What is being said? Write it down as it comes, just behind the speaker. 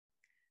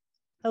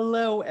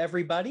Hello,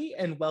 everybody,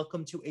 and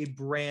welcome to a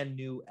brand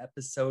new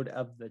episode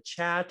of The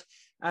Chat.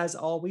 As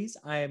always,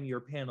 I am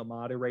your panel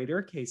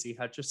moderator, Casey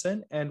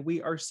Hutchison, and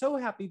we are so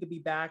happy to be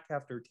back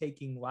after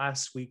taking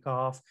last week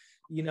off.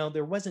 You know,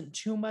 there wasn't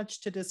too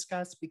much to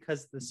discuss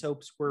because the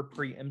soaps were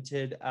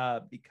preempted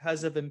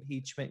because of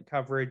impeachment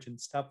coverage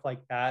and stuff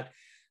like that.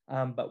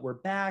 But we're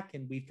back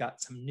and we've got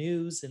some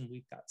news and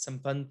we've got some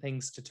fun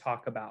things to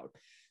talk about.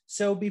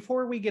 So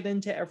before we get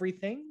into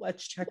everything,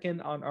 let's check in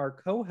on our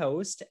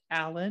co-host,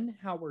 Alan.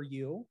 How are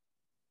you?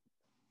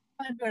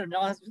 I'm good. I'm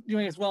not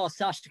doing as well as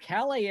Sasha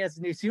Callie as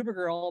the new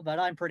Supergirl, but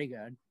I'm pretty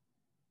good.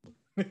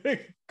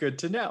 Good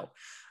to know.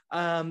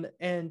 And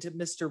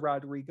Mr.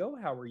 Rodrigo,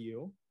 how are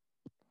you?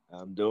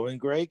 I'm doing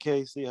great,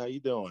 Casey. How you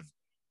doing?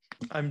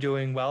 I'm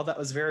doing well. That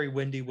was very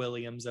Wendy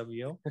Williams of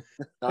you.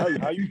 How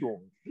you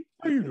doing?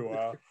 How you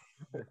doing?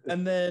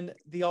 And then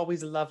the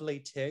always lovely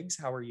Tiggs,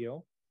 how are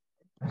you?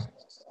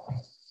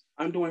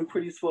 I'm doing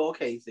pretty swell,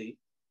 Casey.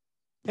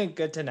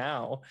 Good to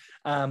know.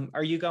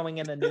 Are you going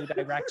in a new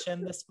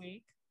direction this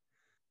week?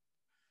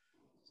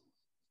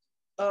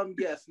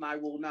 Yes, and I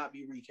will not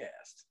be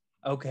recast.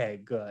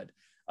 Okay, good.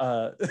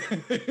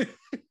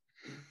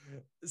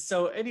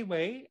 So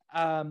anyway,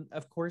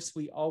 of course,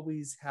 we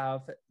always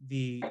have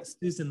the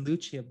Susan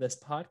Lucci of this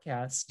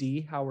podcast.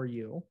 Dee, how are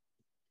you?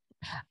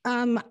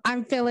 I'm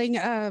feeling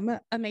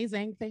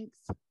amazing. Thanks.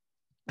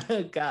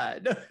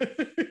 God.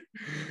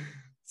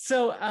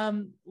 So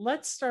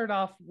let's start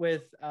off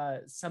with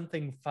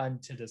something fun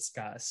to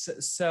discuss.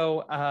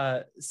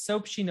 So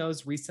Soap She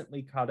Knows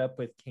recently caught up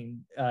with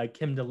Kim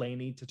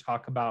Delaney to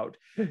talk about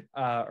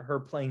her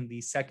playing the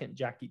second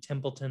Jackie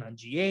Templeton on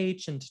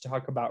GH and to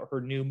talk about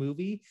her new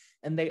movie.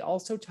 And they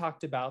also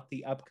talked about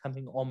the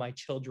upcoming All My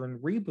Children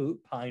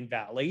reboot, Pine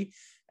Valley.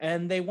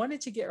 And they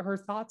wanted to get her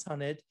thoughts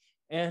on it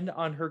and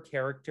on her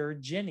character,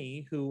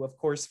 Jenny, who, of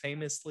course,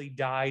 famously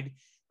died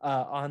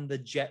on the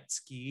jet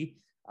ski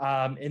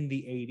in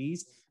the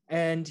 80s.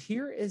 And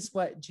here is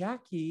what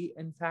Jackie,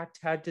 in fact,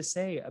 had to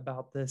say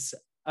about this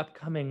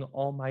upcoming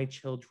All My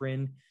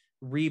Children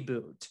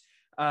reboot.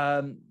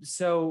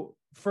 So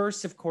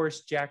first, of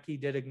course, Jackie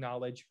did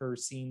acknowledge her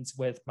scenes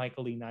with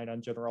Michael E. Knight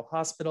on General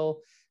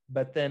Hospital.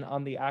 But then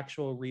on the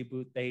actual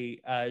reboot,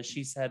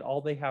 she said,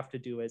 all they have to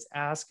do is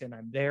ask, and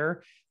I'm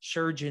there.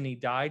 Sure, Jenny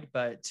died,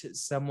 but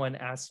someone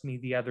asked me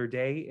the other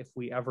day if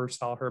we ever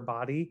saw her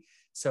body.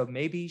 So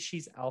maybe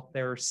she's out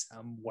there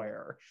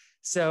somewhere.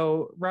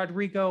 So,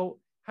 Rodrigo,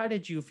 how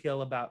did you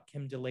feel about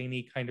Kim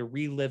Delaney kind of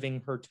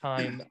reliving her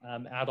time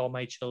at All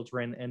My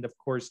Children and, of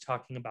course,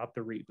 talking about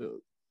the reboot?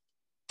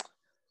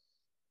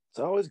 It's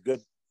always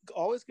good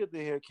to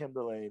hear Kim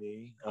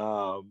Delaney.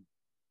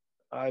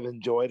 I've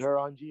enjoyed her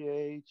on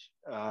GH.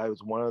 I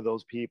was one of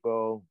those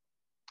people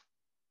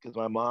because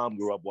my mom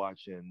grew up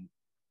watching,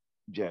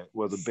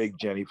 was a big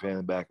Jenny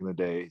fan back in the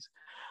days.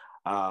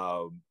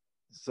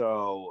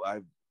 So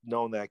I've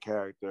known that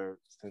character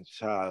since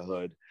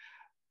childhood.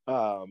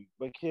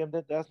 But Kim,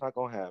 that's not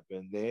gonna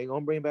happen. They ain't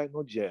gonna bring back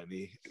no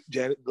Jenny.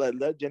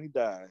 Let Jenny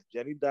die.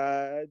 Jenny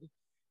died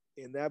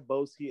in that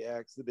boat ski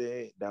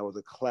accident. That was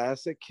a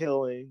classic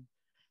killing.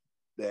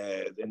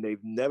 And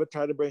they've never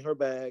tried to bring her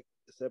back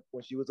except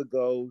when she was a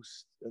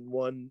ghost in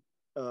one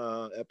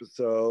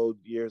episode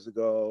years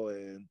ago,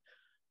 and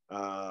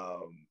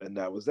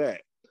that was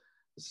that.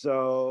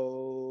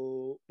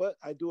 So, but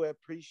I do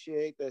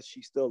appreciate that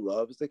she still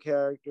loves the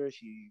character.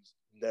 She's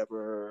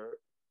never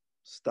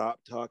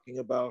stopped talking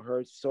about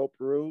her soap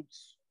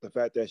roots. The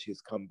fact that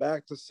she's come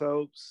back to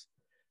soaps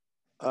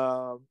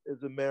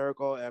is a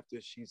miracle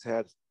after she's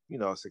had,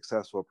 a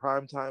successful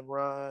primetime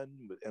run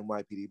with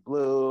NYPD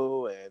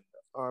Blue and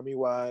Army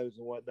Wives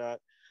and whatnot.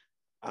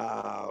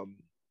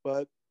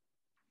 But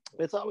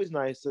it's always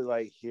nice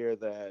to hear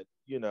that,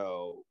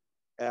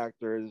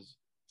 actors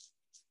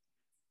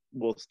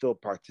will still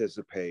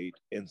participate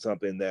in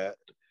something that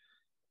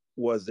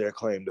was their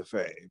claim to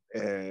fame.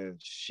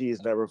 And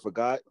she's never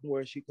forgotten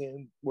where she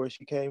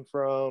came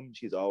from.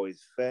 She's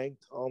always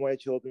thanked All My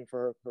Children for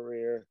her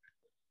career.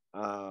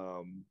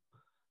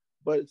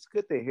 But it's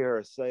good to hear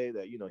her say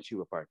that, she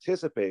would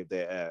participate if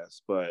they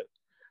asked, but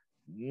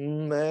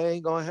I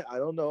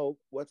don't know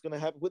what's gonna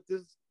happen with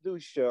this new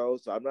show.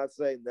 So I'm not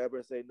saying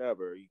never say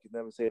never. You can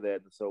never say that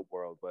in the soap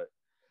world, but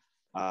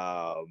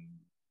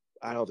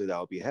I don't think that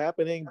will be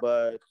happening.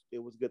 But it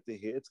was good to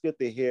hear. It's good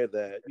to hear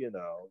that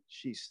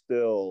she's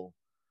still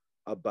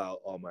about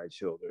All My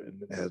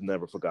Children and has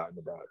never forgotten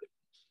about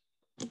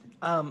it.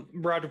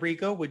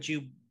 Rodrigo, would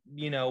you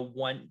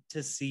want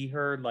to see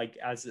her like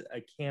as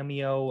a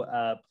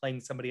cameo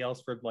playing somebody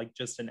else for like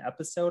just an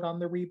episode on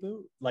the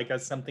reboot, like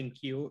as something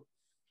cute?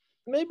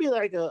 Maybe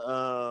like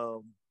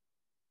a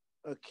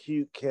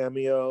cute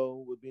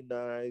cameo would be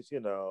nice,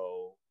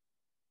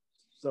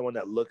 someone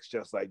that looks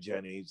just like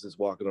Jenny, just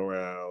walking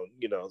around,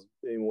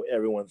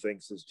 everyone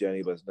thinks it's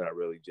Jenny, but it's not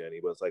really Jenny,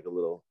 but it's like a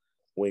little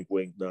wink,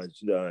 wink, nudge,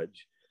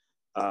 nudge.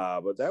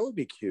 But that would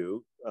be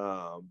cute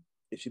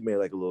if she made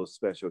like a little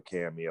special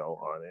cameo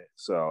on it.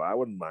 So I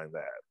wouldn't mind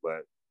that.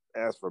 But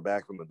as for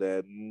Back from the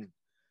Dead,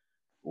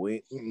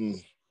 we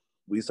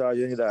We saw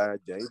Jenny die.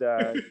 Jenny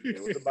died.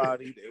 There was a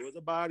body. There was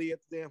a body at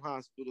the damn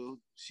hospital.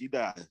 She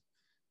died.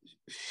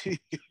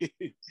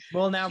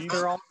 Well, now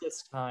after all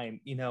this time,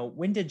 you know,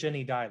 when did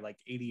Jenny die? Like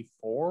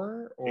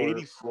 84 or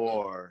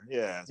 84?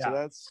 Yeah. So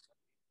that's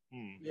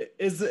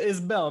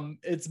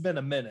it's been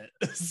a minute.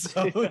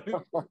 So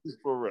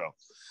for real.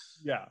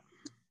 Yeah.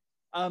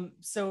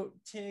 So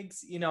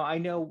Tiggs, you know, I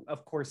know,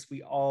 of course,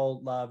 we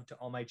all loved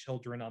All My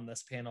Children on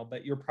this panel,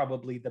 but you're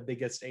probably the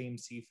biggest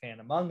AMC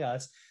fan among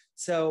us.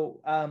 So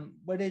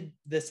what did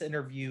this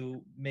interview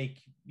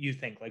make you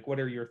think? Like, what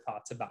are your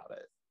thoughts about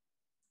it?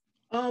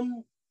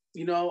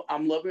 You know,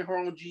 I'm loving her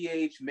on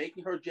GH.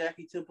 Making her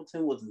Jackie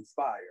Templeton was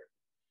inspired.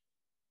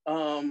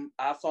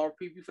 I saw a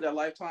preview for that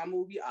Lifetime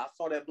movie. I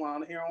saw that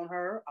blonde hair on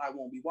her. I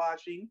won't be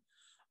watching.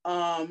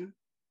 When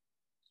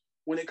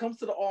it comes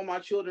to the All My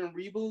Children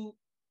reboot,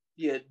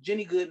 yeah,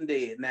 Jenny good and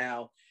dead.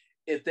 Now,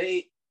 if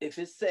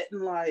it's set in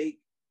like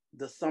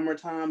the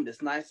summertime,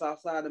 it's nice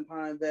outside in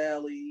Pine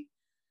Valley,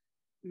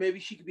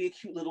 maybe she could be a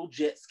cute little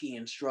jet ski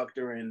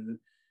instructor and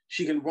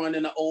she can run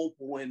in the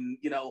Opal and,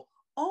 you know,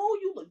 oh,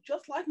 you look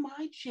just like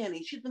my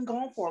Jenny. She's been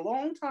gone for a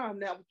long time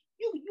now.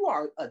 You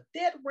are a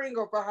dead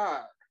ringer for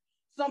her.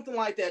 Something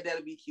like that,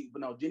 that'd be cute.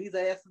 But no, Jenny's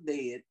ass is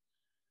dead.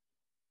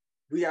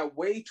 We got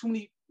way too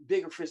many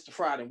bigger fish to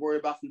fry than worry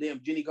about some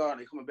damn Jenny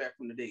Gardner coming back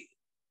from the dead.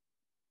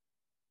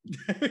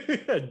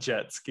 A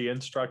jet ski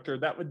instructor.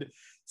 That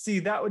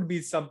would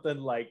be something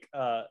like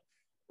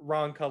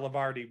Ron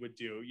Colavardi would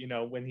do, you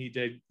know, when he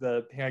did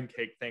the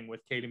pancake thing with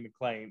Katie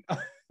McLean.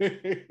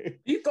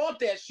 He thought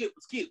that shit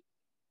was cute.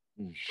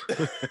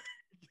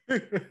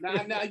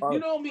 Now, you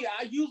know me,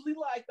 I usually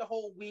like the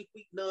whole wink,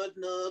 wink, nudge,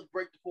 nudge,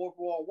 break the fourth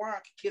wall. Ron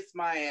could kiss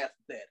my ass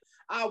with that.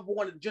 I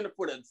wanted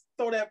Jennifer to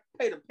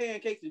pay the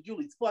pancakes in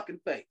Julie's fucking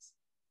face.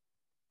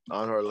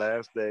 On her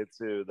last day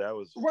too. That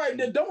was right.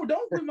 Now,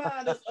 don't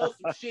remind us of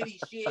some shitty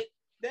shit.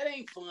 That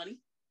ain't funny.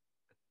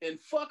 And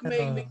fuck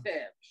Megan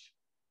McTavish.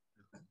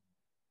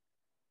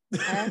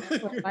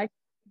 I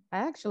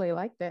actually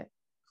liked it.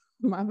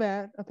 My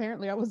bad.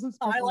 Apparently, I wasn't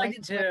supposed to like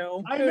it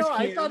too. I know.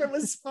 I thought it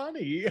was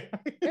funny.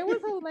 It was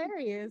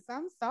hilarious.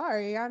 I'm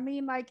sorry. I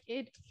mean, like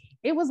it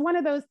was one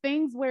of those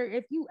things where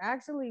if you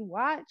actually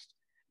watched,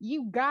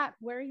 you got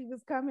where he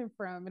was coming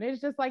from, and it's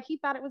just like he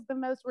thought it was the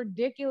most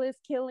ridiculous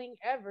killing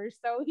ever.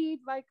 So he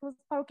like was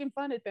poking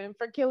fun at them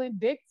for killing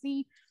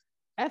Dixie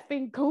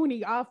effing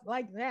Cooney off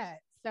like that.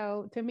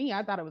 So to me,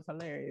 I thought it was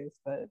hilarious.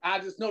 But I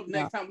just know the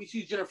next time we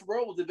see Jennifer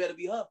Rose, it better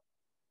be her.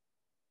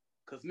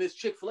 Because Miss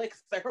Chick-fil-A can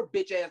take her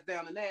bitch ass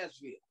down to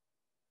Nashville.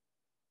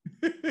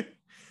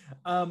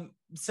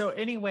 So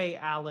anyway,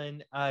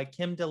 Alan,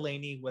 Kim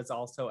Delaney was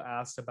also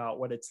asked about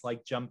what it's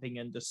like jumping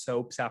into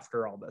soaps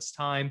after all this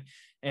time.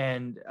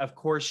 And of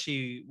course,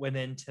 she went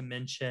in to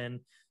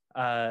mention,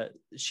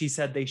 she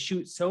said they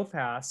shoot so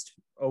fast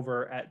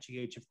over at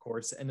GH, of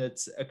course, and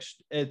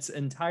it's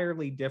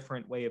entirely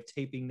different way of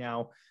taping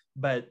now.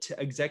 But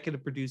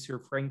executive producer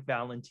Frank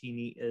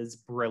Valentini is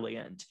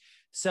brilliant.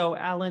 So,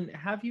 Alan,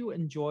 have you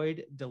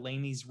enjoyed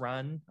Delaney's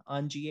run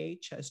on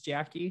GH as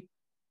Jackie?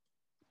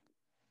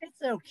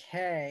 It's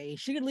okay.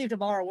 She could leave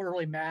tomorrow. It wouldn't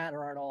really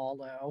matter at all,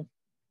 though.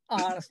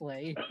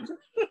 Honestly.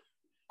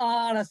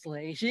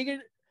 Honestly. She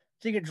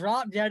could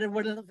drop dead and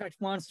wouldn't affect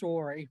one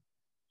story.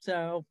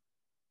 So,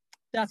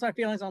 that's my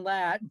feelings on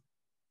that.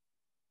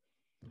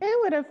 It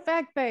would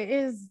affect that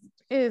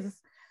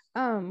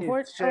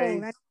horse.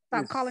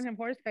 Stop calling him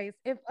Horseface.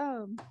 If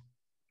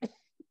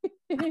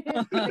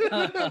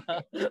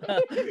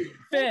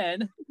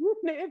Finn.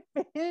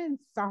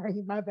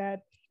 Sorry, my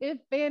bad. If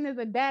Finn is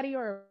a daddy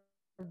or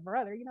a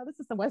brother, you know, this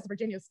is some West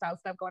Virginia style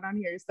stuff going on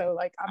here. So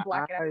like I'm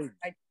blocking out.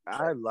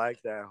 I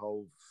like that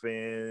whole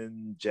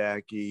Finn,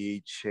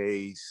 Jackie,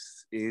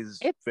 Chase.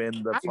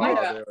 Finn the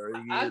father?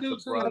 I do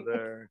the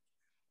brother.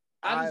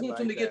 I just want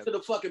them to get to the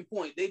fucking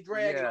point. They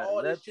dragging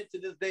all this shit to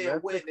this damn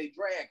wet. They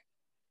drag.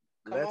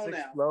 Let's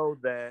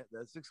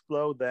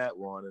explode that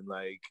one and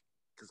like.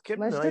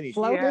 Let's just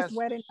blow this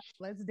wedding.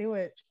 Let's do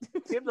it.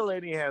 Kim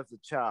Delaney has the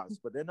chops,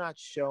 but they're not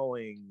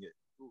showing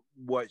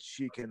what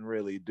she can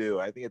really do.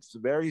 I think it's a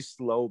very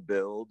slow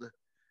build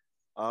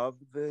of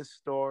this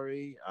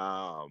story.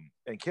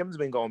 And Kim's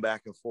been going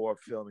back and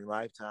forth filming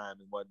Lifetime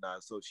and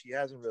whatnot, so she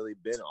hasn't really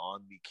been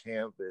on the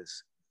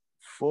canvas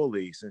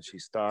fully since she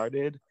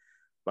started.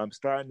 But I'm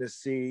starting to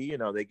see, you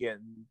know, they're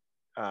getting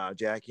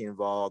Jackie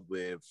involved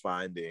with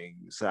finding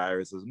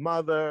Cyrus's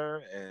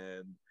mother,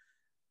 and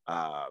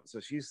so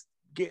she's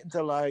getting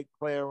to like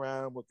play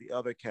around with the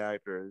other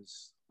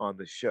characters on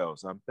the show.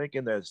 So I'm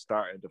thinking they're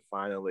starting to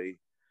finally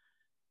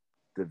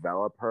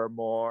develop her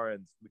more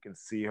and we can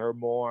see her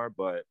more.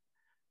 But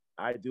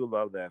I do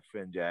love that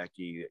Finn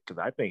Jackie because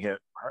I think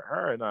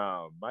her and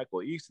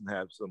Michael Easton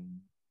have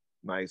some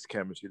nice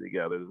chemistry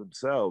together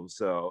themselves.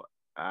 So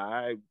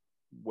I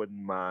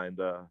wouldn't mind.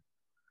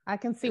 I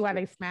can see why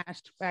they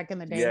smashed back in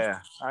the day.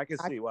 Yeah, I can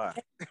see why.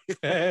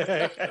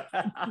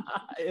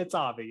 It's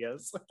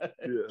obvious.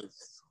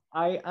 Yes.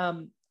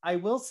 I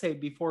will say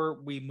before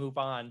we move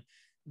on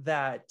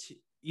that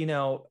you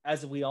know,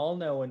 as we all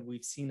know, and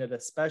we've seen it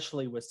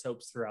especially with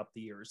soaps throughout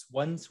the years,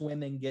 once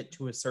women get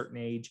to a certain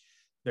age,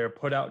 they're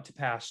put out to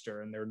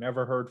pasture and they're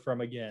never heard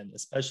from again,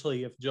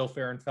 especially if Jill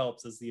Farron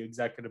Phelps is the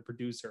executive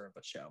producer of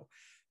a show.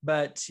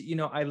 But, you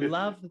know, I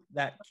love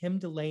that Kim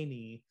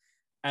Delaney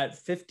at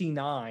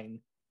 59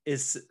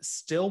 is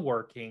still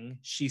working.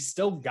 She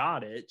still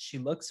got it. She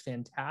looks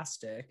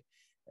fantastic.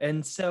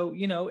 And so,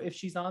 you know, if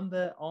she's on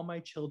the All My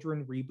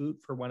Children reboot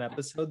for one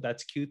episode,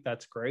 that's cute.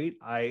 That's great.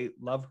 I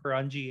love her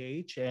on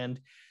GH. And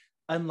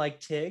unlike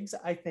Tiggs,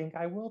 I think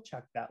I will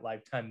check that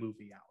Lifetime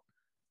movie out.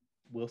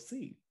 We'll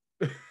see.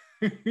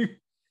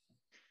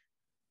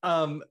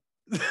 um,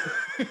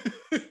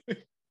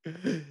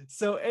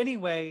 so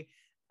anyway,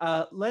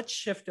 let's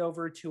shift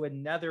over to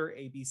another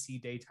ABC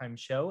daytime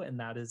show, and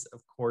that is,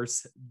 of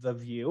course, The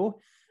View.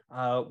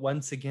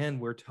 Once again,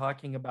 we're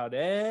talking about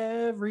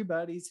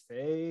everybody's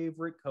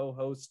favorite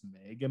co-host,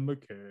 Meghan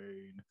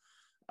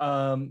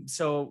McCain.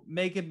 So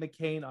Meghan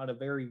McCain on a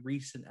very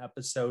recent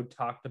episode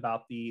talked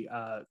about the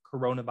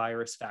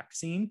coronavirus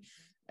vaccine,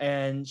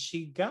 and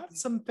she got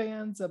some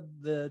fans of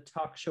the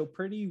talk show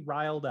pretty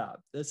riled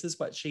up. This is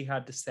what she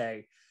had to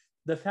say.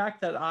 The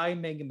fact that I,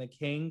 Meghan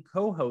McCain,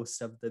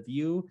 co-host of The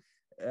View,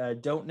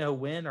 don't know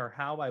when or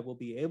how I will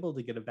be able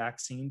to get a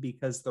vaccine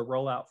because the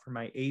rollout for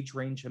my age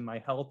range and my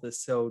health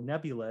is so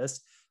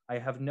nebulous. I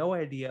have no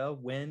idea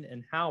when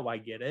and how I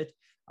get it.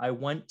 I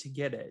want to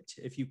get it.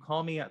 If you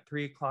call me at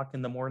 3:00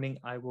 in the morning,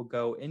 I will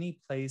go any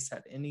place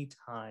at any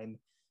time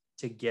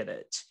to get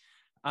it.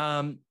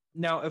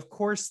 Now, of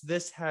course,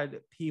 this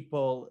had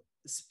people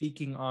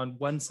speaking on,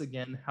 once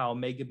again, how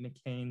Meghan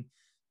McCain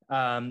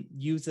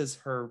uses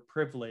her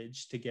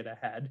privilege to get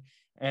ahead,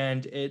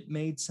 and it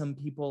made some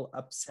people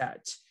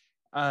upset.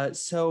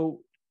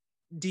 So,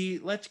 Dee,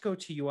 let's go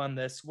to you on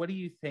this. What do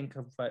you think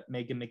of what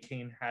Meghan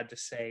McCain had to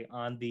say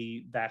on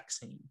the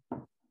vaccine?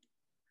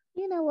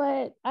 You know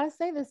what? I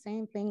say the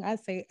same thing I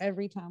say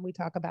every time we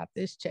talk about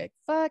this chick.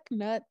 Fuck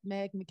nut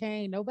Meg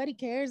McCain. Nobody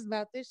cares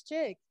about this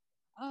chick.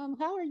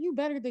 How are you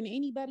better than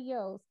anybody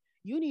else?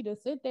 You need to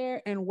sit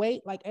there and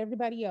wait like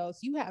everybody else.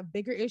 You have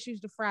bigger issues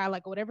to fry,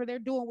 like whatever they're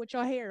doing with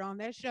your hair on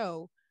that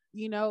show.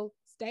 You know,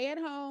 stay at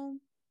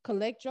home,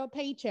 collect your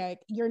paycheck.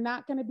 You're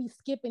not going to be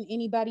skipping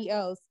anybody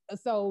else.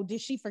 So,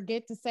 did she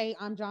forget to say,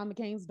 I'm John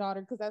McCain's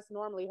daughter? Because that's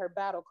normally her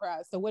battle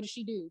cry. So, what does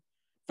she do?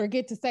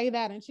 Forget to say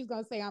that, and she's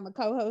going to say, I'm a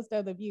co host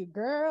of The View.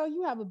 Girl,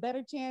 you have a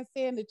better chance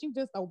saying that you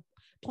just a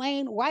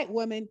plain white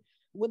woman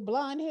with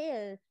blonde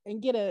hair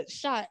and get a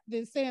shot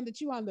than saying that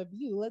you on The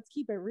View. Let's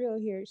keep it real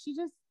here. She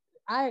just,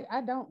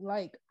 I don't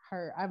like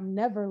her. I've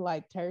never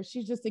liked her.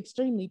 She's just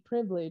extremely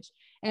privileged.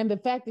 And the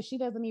fact that she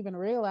doesn't even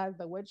realize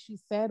that what she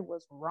said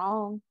was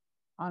wrong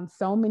on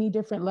so many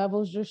different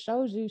levels just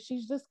shows you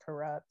she's just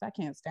corrupt. I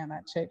can't stand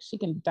that chick. She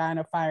can die in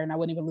a fire and I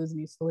wouldn't even lose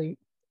any sleep.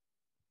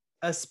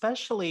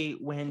 Especially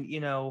when, you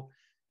know,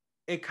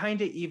 it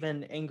kind of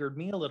even angered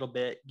me a little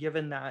bit,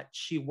 given that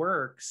she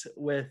works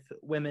with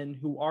women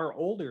who are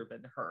older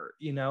than her,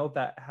 you know,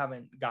 that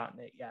haven't gotten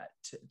it yet,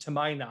 to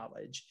my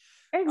knowledge.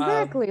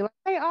 Exactly. Like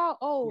they all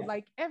old. Yeah.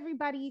 Like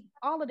everybody,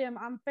 all of them,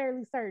 I'm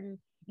fairly certain,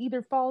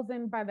 either falls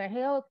in by the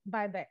health,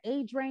 by the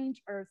age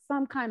range, or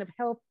some kind of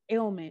health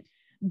ailment.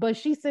 But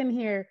she's sitting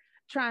here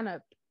trying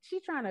to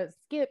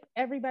skip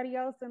everybody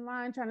else in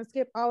line, trying to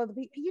skip all of the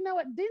people. You know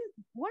what?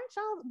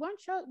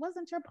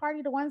 Wasn't your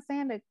party the one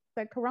saying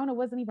that Corona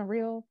wasn't even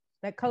real,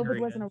 that COVID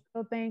wasn't a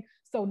real thing?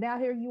 So now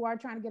here you are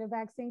trying to get a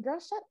vaccine. Girl,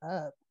 shut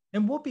up.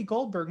 And Whoopi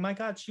Goldberg, my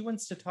God, she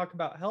wants to talk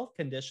about health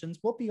conditions.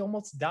 Whoopi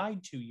almost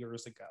died 2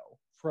 years ago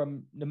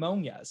from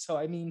pneumonia. So,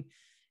 I mean,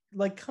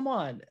 like, come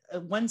on.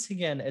 Once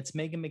again, it's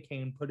Meghan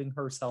McCain putting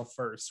herself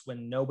first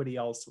when nobody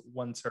else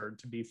wants her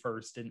to be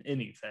first in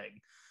anything.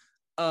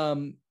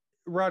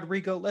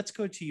 Rodrigo, let's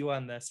go to you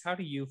on this. How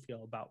do you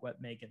feel about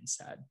what Meghan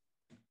said?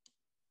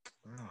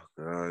 Oh,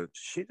 God.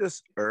 She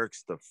just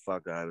irks the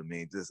fuck out of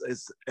me.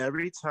 It's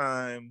every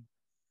time.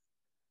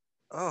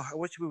 Oh, I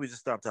wish we would just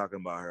stop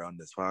talking about her on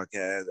this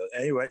podcast.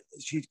 Anyway,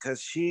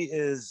 because she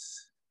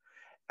is,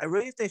 I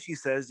really think she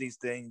says these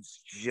things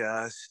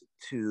just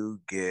to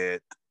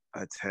get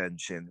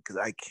attention. Because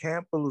I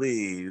can't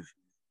believe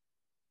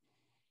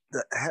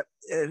that,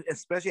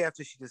 especially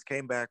after she just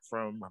came back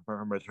from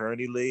her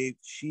maternity leave,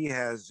 she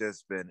has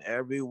just been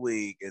every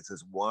week. It's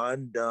just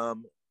one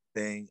dumb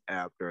thing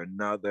after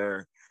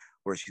another,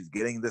 where she's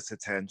getting this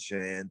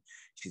attention,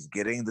 she's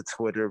getting the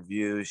Twitter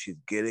views, she's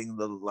getting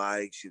the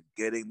likes, she's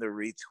getting the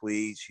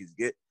retweets,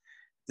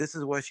 this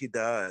is what she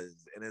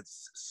does. And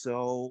it's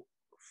so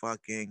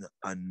fucking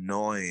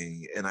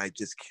annoying. And I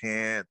just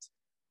can't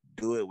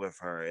do it with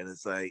her. And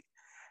it's like,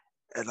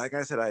 and like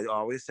I said, I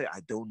always say, I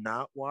do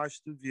not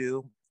watch The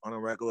View on a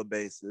regular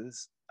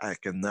basis. I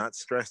cannot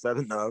stress that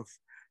enough.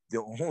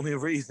 The only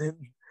reason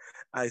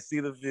I see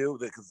The View,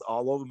 because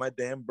all over my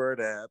damn Bird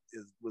app,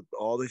 is with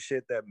all the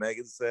shit that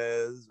Meghan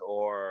says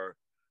or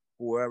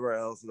whoever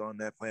else is on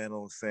that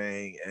panel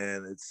saying.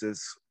 And it's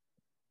just,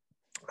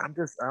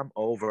 I'm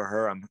over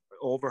her. I'm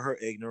over her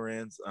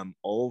ignorance. I'm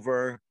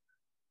over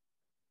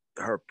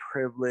her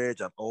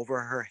privilege. I'm over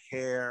her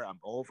hair. I'm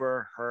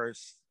over her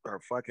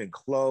fucking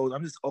clothes.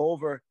 I'm just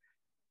over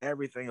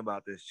everything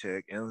about this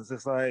chick, and it's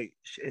just like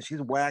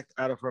she's whacked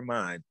out of her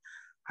mind.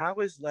 How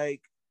is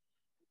like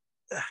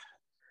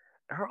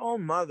her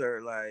own mother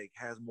like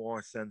has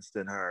more sense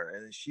than her,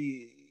 and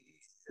she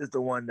is the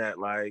one that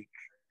like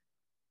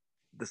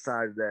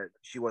decided that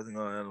she wasn't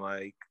going to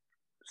like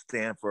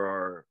stand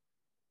for,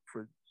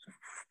 for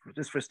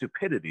just for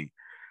stupidity,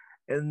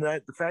 and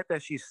that the fact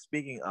that she's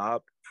speaking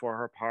up for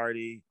her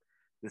party,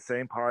 the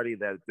same party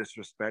that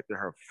disrespected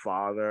her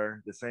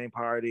father, the same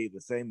party, the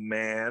same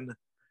man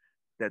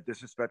that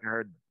disrespected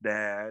her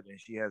dad, and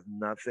she has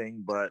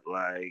nothing but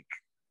like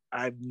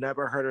I've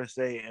never heard her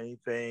say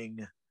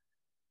anything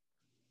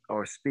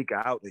or speak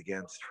out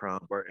against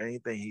Trump or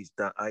anything he's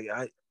done.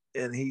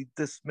 And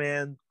this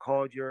man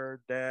called your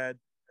dad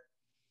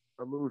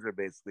a loser.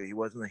 Basically, he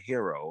wasn't a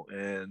hero,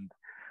 and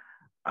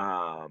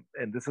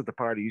this is the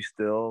party you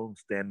still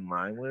stand in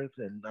line with,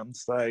 and I'm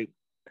just like,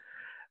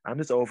 I'm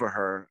just over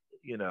her,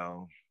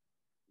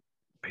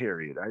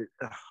 Period. I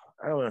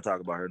don't want to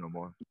talk about her no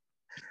more.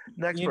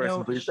 Next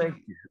person, please. Thank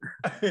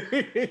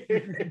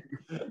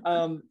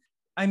you.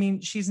 I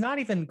mean, she's not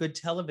even good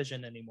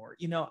television anymore.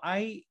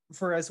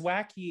 For as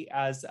wacky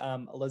as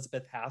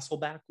Elizabeth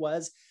Hasselbeck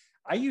was,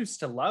 I used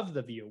to love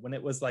The View when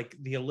it was like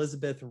the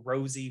Elizabeth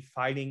Rosie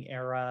fighting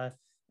era.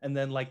 And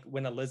then like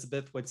when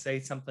Elizabeth would say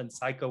something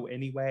psycho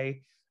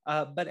anyway.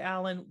 But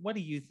Alan, what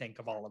do you think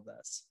of all of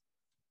this?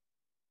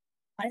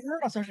 I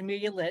heard on social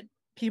media that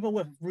people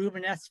with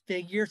Rubenesque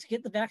figures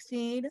get the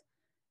vaccine.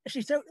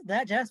 She's so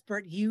that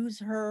desperate, use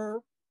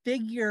her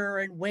figure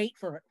and wait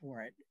for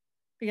it.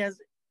 Because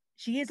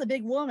she is a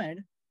big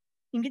woman.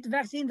 You can get the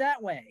vaccine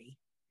that way.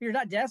 If you're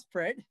not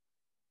desperate.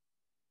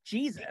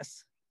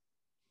 Jesus.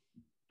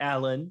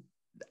 Alan,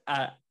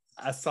 I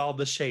saw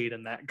the shade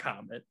in that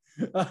comment.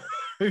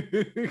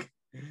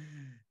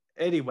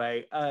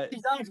 Anyway.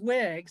 She's on his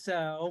wig,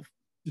 so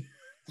it's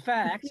a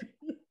fact.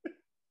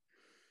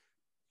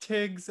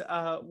 Tiggs,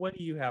 what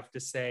do you have to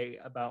say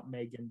about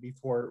Meghan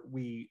before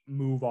we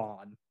move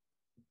on?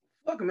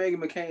 Fuck Meghan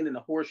McCain and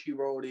the horse she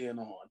rode in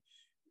on.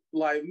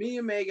 Like, me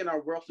and Meghan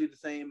are roughly the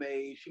same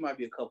age. She might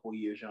be a couple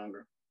years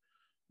younger.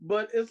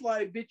 But it's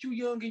like, bitch, you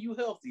young and you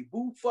healthy.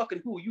 Boo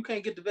fucking who? You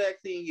can't get the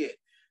vaccine yet.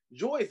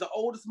 Joy is the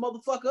oldest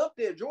motherfucker up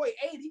there. Joy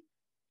 80.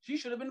 She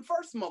should have been the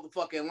first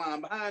motherfucker in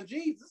line behind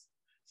Jesus.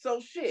 So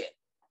shit.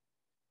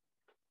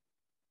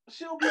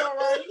 She'll be all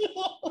right.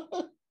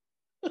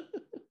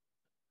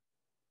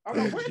 I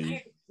don't know,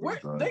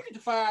 they need to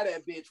fire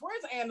that bitch.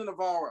 Where's Anna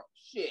Navarro?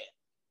 Shit.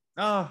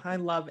 Oh, I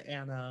love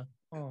Anna.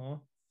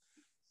 Oh.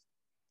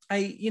 I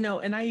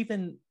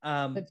even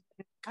kind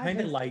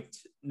of liked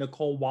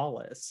Nicole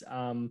Wallace.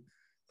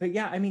 But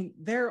yeah, I mean,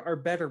 there are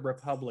better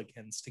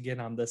Republicans to get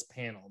on this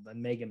panel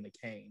than Meghan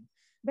McCain.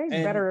 There's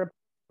better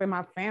in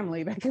my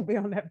family that could be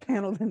on that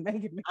panel than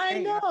Meghan McCain. I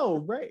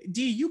know, right?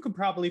 Dee, you could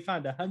probably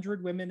find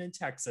 100 women in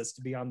Texas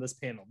to be on this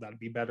panel. That'd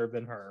be better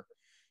than her.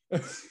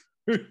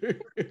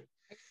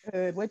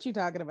 Good. What you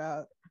talking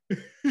about?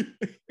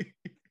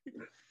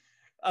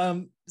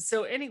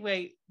 So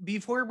anyway,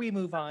 before we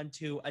move on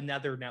to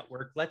another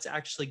network, let's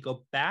actually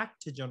go back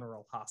to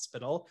General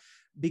Hospital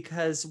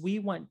because we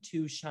want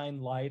to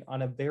shine light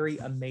on a very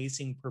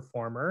amazing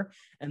performer,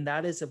 and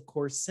that is, of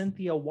course,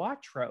 Cynthia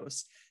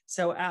Watros.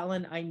 So,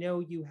 Alan, I know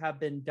you have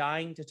been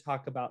dying to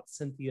talk about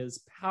Cynthia's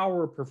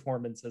power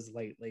performances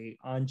lately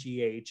on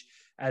GH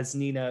as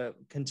Nina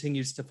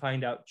continues to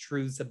find out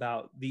truths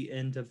about the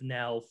end of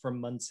Nell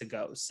from months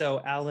ago. So,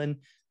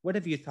 Alan, what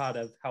have you thought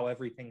of how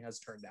everything has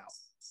turned out?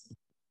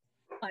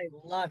 I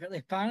love it.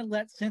 They finally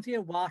let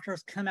Cynthia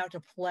Watros come out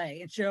to play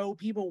and show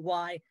people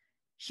why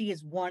she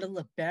is one of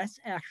the best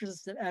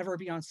actresses to ever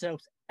be on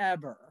soaps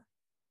ever.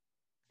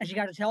 And she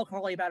got to tell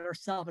Carly about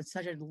herself in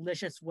such a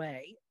delicious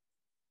way.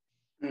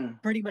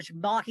 Pretty much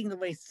mocking the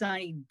way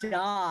Sunny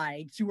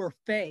died to her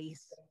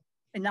face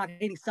and not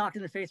getting socked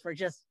in the face for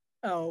just,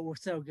 oh,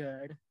 so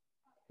good.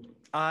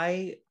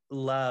 I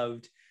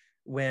loved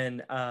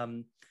when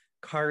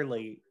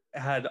Carly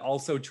had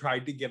also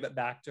tried to give it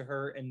back to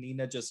her and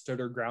Nina just stood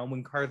her ground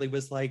when Carly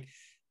was like,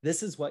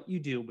 this is what you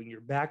do when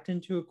you're backed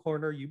into a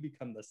corner, you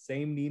become the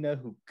same Nina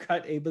who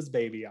cut Ava's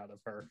baby out of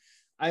her.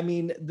 I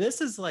mean,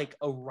 this is like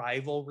a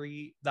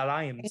rivalry that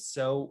I am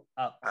so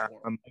up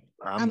for.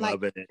 I'm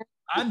loving it.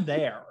 I'm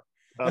there.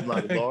 I'm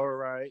like,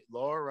 Laura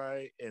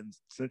Wright and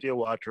Cynthia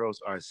Watros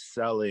are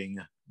selling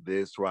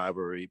this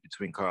rivalry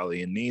between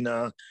Carly and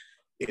Nina.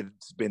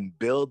 It's been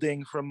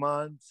building for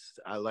months.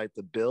 I like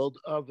the build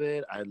of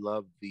it. I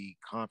love the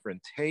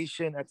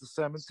confrontation at the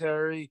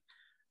cemetery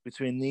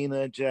between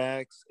Nina,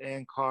 Jax,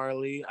 and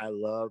Carly. I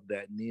love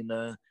that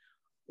Nina,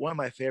 one of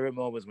my favorite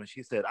moments when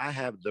she said, I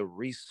have the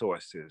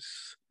resources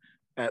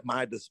at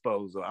my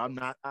disposal. I'm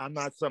not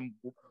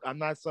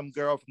some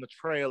girl from the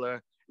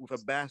trailer with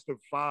a bastard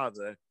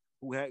father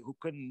who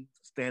couldn't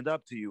stand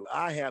up to you.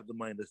 I have the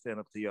money to stand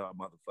up to y'all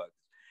motherfuckers.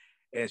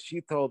 And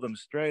she told them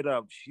straight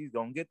up, she's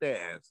gonna get their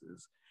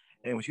asses.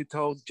 And when she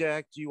told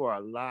Jax, "You are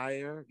a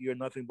liar. You're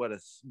nothing but a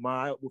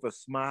smile with a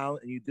smile,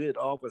 and you did it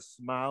all with a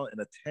smile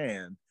and a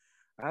tan."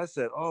 I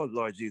said, "Oh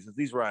Lord Jesus,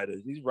 these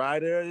writers are These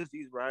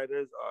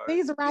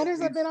giving writers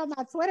me have been on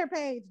my Twitter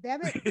page,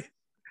 damn it.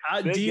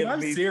 they're D, giving I'm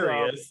me some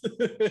serious.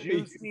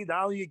 juicy.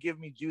 Not only you give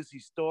me juicy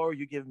story,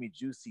 you give me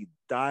juicy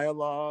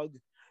dialogue.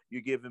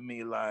 You're giving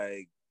me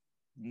like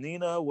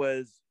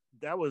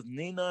that was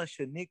Nina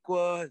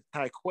Shaniqua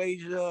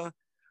Taquasia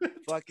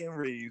fucking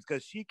Reeves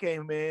because she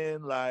came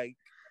in like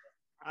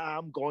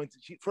I'm going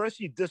to.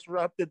 She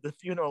disrupted the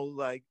funeral.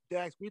 Like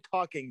Dax, we're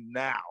talking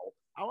now.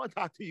 I want to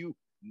talk to you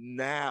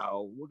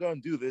now. We're gonna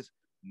do this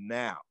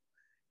now.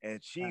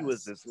 And she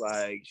was Yes. just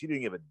like she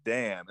didn't give a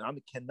damn. And I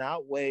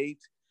cannot wait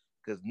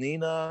because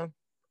Nina.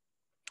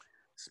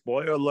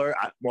 Spoiler alert.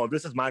 Well,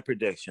 this is my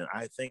prediction.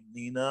 I think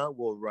Nina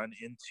will run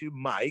into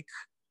Mike,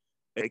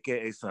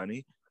 aka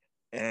Sonny,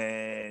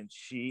 and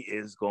she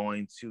is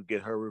going to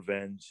get her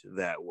revenge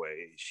that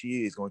way.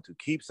 She is going to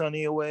keep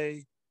Sonny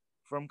away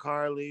from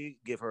Carly,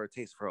 give her a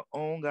taste of her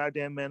own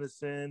goddamn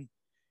medicine,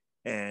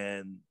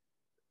 and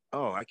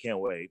oh, I can't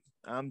wait.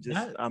 I'm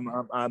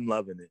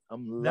loving it.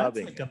 I'm That's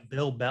loving like it. a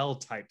Bill Bell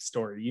type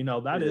story.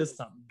 That is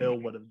something Bill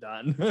would have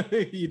done,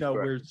 Right.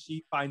 where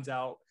she finds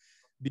out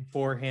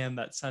beforehand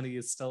that Sonny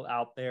is still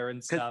out there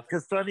and stuff.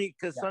 Because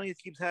Yeah. Sonny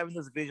keeps having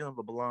this vision of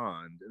a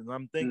blonde, and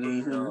I'm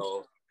thinking,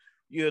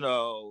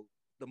 Mhm.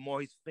 the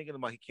more he's thinking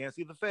about, he can't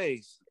see the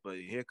face, but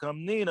here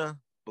come Nina,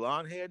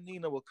 blonde-haired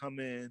Nina will come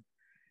in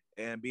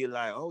and be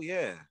like, "Oh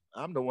yeah,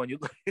 I'm the one you,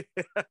 It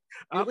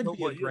I'm would the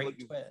be a one you're great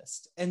looking."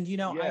 twist. And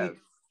Yes,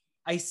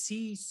 I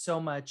see so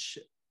much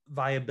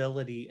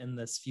viability in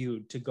this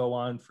feud to go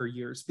on for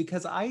years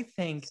because I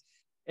think,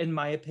 in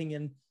my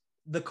opinion,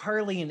 the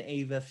Carly and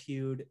Ava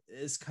feud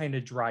is kind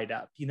of dried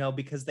up,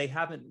 because they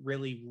haven't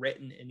really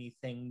written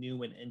anything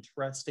new and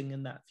interesting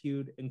in that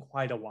feud in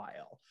quite a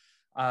while.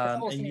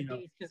 It's all the And same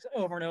beats just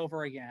over and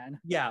over again.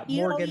 yeah,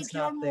 You Morgan's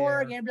killed not there.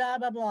 Morgan, blah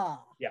blah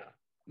blah. Yeah,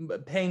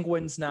 but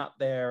Penguin's not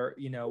there.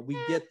 We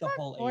get the Fuck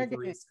whole Morgan.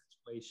 Avery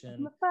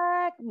situation.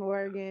 Fuck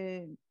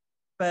Morgan.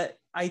 But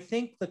I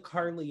think the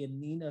Carly and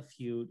Nina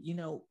feud,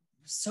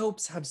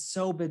 soaps have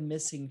so been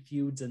missing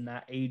feuds in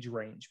that age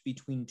range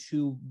between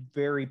two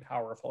very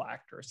powerful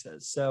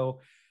actresses. So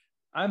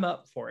I'm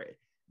up for it.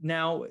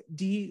 Now,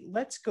 Dee,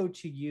 let's go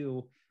to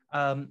you.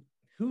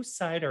 Whose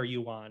side are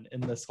you on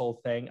in this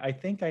whole thing? I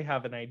think I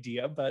have an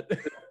idea, but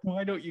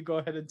why don't you go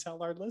ahead and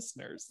tell our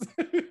listeners?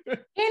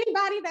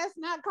 Anybody that's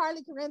not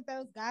Carly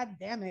Corinthos, god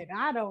damn it,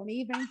 I don't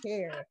even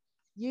care.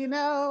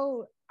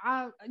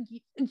 Uh,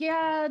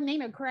 yeah,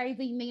 Nina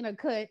crazy. Nina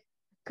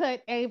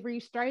cut Avery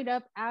straight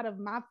up out of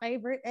my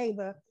favorite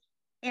Ava,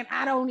 and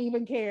I don't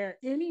even care.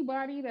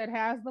 Anybody that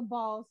has the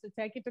balls to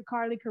take it to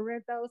Carly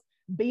Corinthos,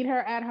 beat her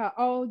at her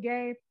own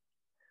game,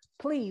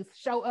 please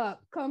show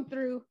up, come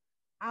through.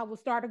 I will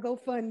start a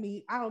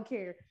GoFundMe. I don't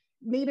care.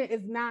 Nina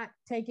is not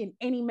taking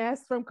any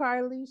mess from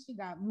Carly. She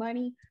got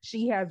money,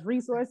 she has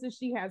resources,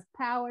 she has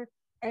power.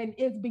 And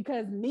it's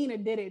because Nina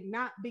did it,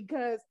 not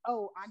because,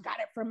 oh, I got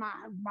it from my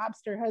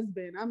mobster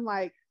husband. I'm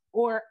like,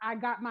 or I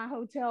got my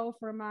hotel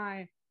from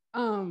my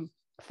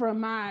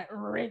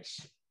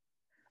rich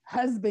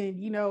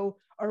husband,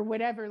 or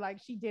whatever, like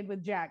she did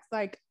with Jax.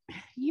 Like,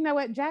 you know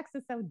what? Jax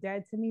is so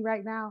dead to me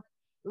right now.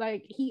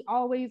 Like he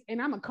always,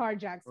 and I'm a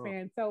Jax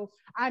fan, so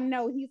I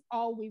know he's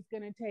always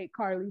gonna take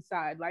Carly's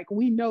side. Like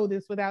we know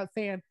this without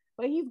saying,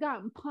 but he's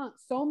gotten punked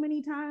so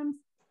many times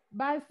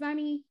by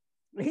Sonny.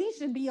 He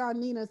should be on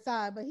Nina's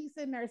side, but he's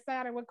sitting there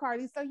siding with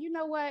Carly. So you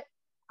know what?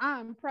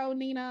 I'm pro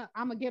Nina.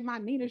 I'm gonna get my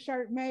Nina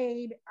shirt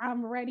made.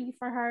 I'm ready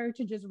for her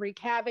to just wreak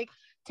havoc.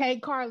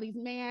 Take Carly's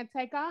man,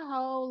 take our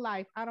whole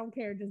life. I don't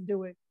care, just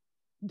do it.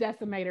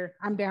 Decimator.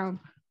 I'm down.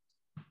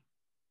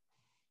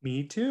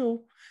 Me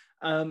too.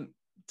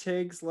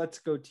 Tiggs, let's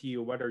go to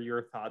you. What are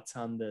your thoughts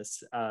on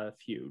this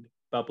feud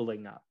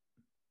bubbling up?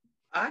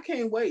 I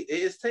can't wait.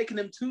 It's taken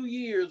them 2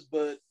 years,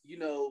 but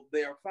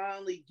they are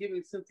finally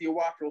giving Cynthia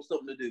Rothrock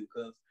something to do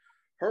because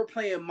her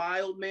playing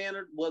mild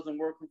mannered wasn't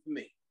working for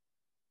me.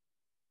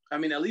 I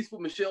mean, at least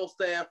with Michelle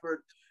Stafford,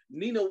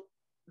 Nina,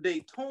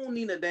 they toned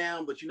Nina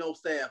down, but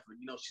Stafford,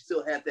 she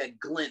still had that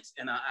glint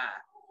in her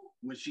eye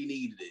when she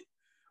needed it.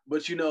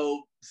 But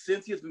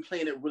Cynthia's been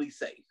playing it really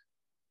safe.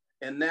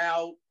 And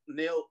now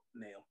Nina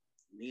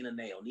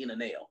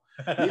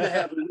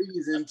has a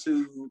reason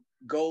to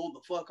go the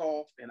fuck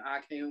off, and I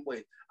can't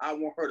wait. I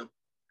want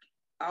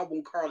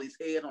Carly's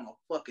head on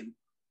a fucking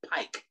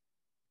pike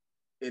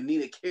and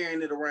Nina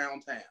carrying it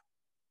around town.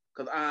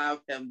 Because I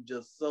am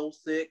just so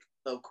sick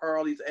of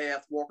Carly's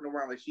ass walking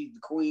around like she's the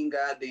queen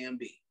goddamn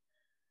bee.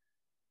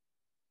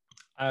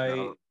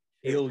 I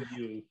feel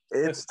you.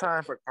 It's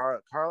time for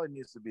Carly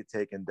needs to be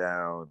taken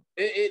down.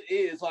 It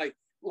is like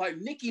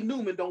Nikki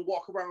Newman don't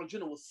walk around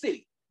Genoa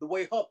City the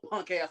way her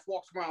punk ass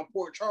walks around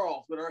Port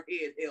Charles with her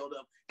head held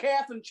up.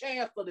 Catherine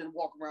Chancellor didn't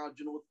walk around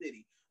Genoa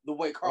City the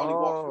way Carly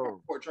walks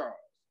around Port Charles.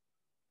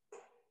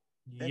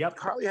 Yep. And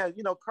Carly had,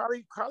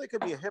 Carly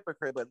could be a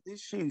hypocrite, but at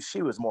least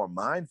she was more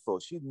mindful.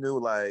 She knew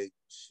like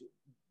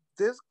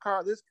this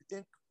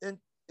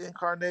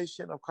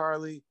incarnation of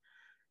Carly,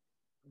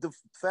 the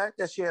fact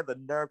that she had the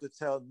nerve to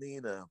tell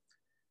Nina,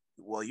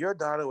 well, your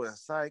daughter was a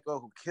psycho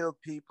who killed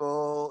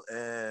people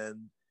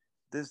and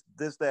this,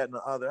 that, and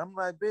the other. I'm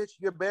like, bitch,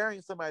 you're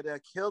burying somebody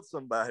that killed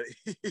somebody.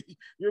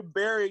 You're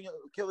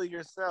killing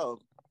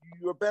yourself.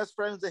 Your best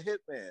friend's a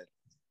hitman.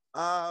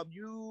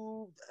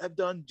 You have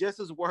done just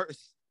as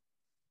worse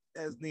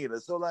as Nina.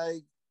 So,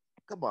 like,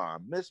 come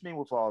on, miss me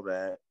with all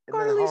that. And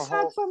Carly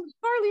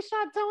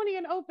shot Tony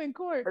in open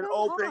court. An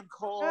open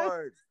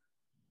court.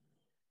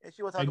 And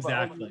she was talking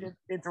about, oh, you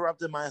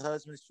interrupted my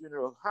husband's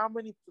funeral. How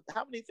many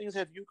things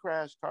have you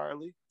crashed,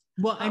 Carly?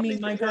 Well, I mean,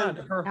 my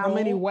God, how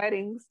many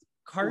weddings?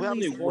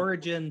 Carly's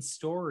origin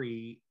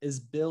story is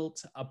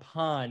built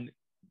upon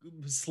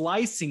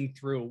slicing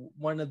through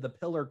one of the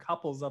pillar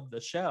couples of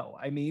the show.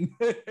 I mean,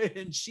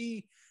 and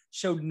she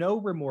showed no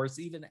remorse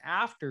even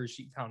after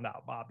she found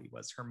out Bobby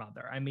was her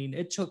mother. I mean,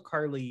 it took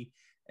Carly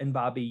and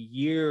Bobby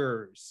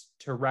years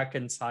to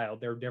reconcile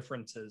their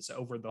differences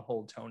over the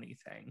whole Tony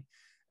thing.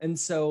 And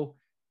so,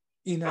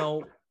 you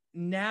know,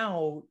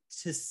 now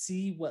to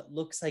see what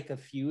looks like a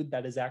feud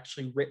that is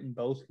actually written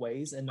both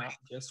ways and not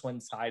just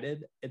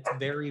one-sided, it's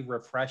very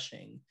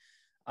refreshing.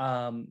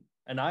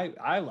 And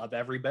I love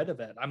every bit of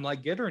it. I'm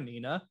like, get her,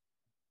 Nina.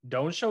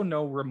 Don't show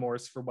no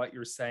remorse for what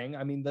you're saying.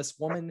 I mean, this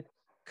woman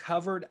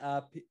covered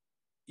up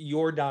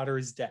your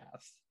daughter's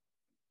death.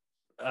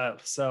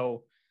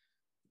 So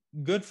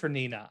good for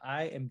Nina.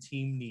 I am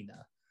team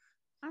Nina.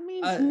 I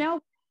mean,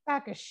 no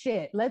sack of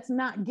shit. Let's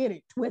not get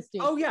it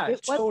twisted. Oh yeah,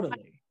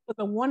 totally. Was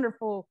a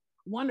wonderful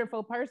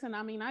person.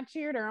 I mean, I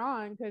cheered her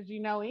on because, you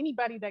know,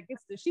 anybody that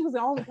gets to, she was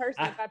the only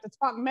person that got to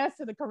talk mess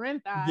to the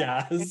Corinthi.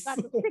 Yes.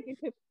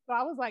 So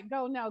I was like,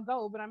 go, Nell,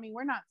 go. But I mean,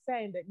 we're not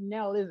saying that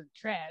Nell isn't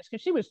trash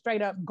because she was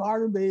straight up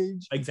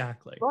garbage.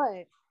 Exactly.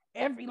 But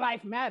every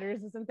life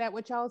matters. Isn't that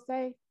what y'all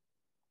say?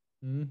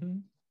 Mm-hmm.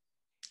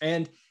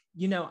 And,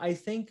 you know, I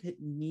think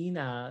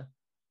Nina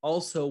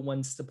also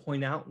wants to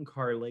point out in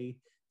Carly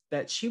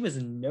that she was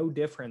no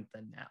different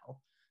than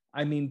Nell.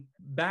 I mean,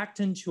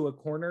 backed into a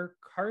corner,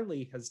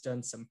 Carly has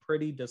done some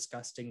pretty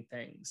disgusting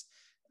things.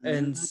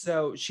 And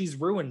so she's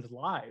ruined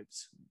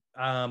lives.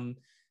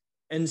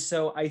 And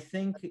so I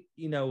think,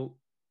 you know,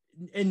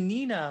 and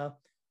Nina,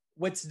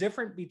 what's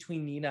different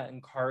between Nina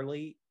and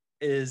Carly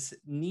is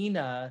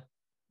Nina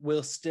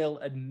will still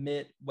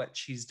admit what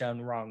she's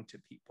done wrong to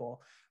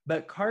people.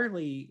 But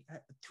Carly,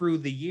 through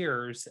the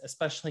years,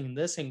 especially in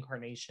this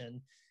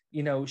incarnation,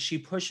 you know, she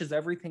pushes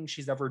everything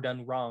she's ever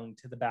done wrong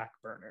to the back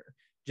burner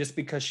just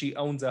because she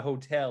owns a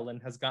hotel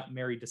and has gotten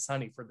married to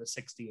Sonny for the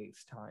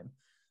 68th time.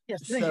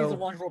 Yes, she thinks she's a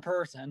wonderful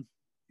person.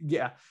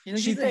 Yeah.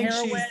 She thinks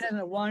she's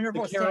and a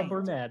wonderful Carol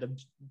Burnett of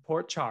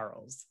Port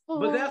Charles.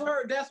 But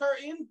that's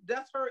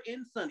her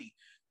in Sonny.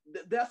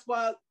 That's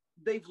why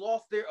they've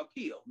lost their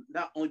appeal.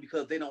 Not only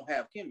because they don't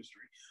have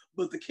chemistry,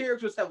 but the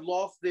characters have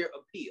lost their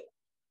appeal.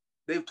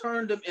 They've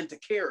turned them into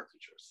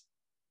caricatures.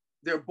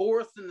 They're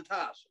Boris and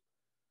Natasha.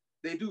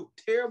 They do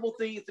terrible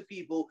things to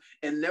people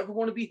and never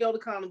want to be held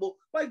accountable,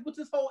 like with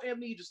this whole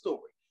amnesia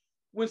story.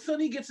 When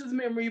Sonny gets his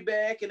memory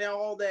back and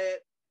all that,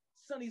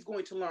 Sonny's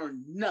going to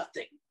learn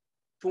nothing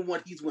from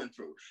what he's went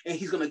through. And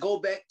he's going to go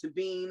back to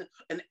being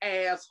an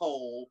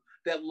asshole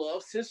that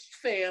loves his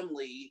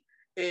family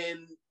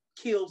and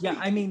kills people.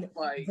 I mean,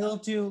 like, they'll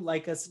do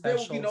like a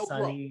special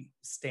Sonny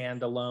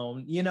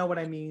standalone. You know what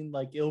I mean?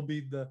 Like, it'll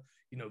be the,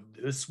 you know,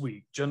 this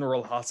week,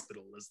 General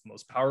Hospital is the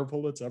most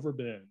powerful it's ever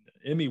been.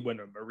 Emmy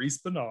winner Maurice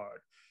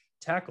Bernard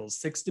tackles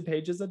 60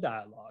 pages of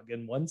dialogue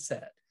in one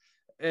set.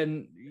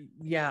 And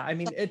yeah, I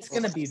mean, it's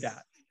going to be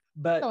that.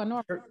 But and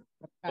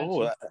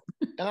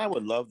I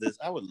would love this.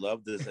 I would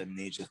love this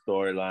amnesia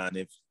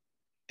storyline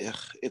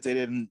if they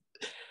didn't.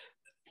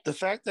 The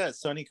fact that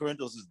Sonny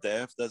Corinthos'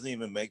 death doesn't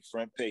even make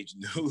front page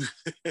news.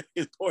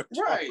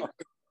 Right.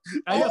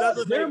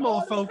 They're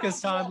more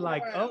focused on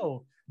like,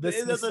 oh,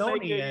 it doesn't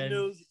make any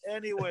news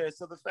anywhere.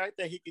 So the fact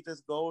that he could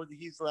just go,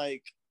 he's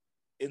like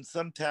in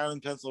some town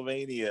in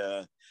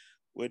Pennsylvania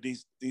where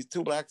these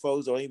two black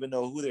folks don't even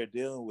know who they're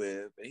dealing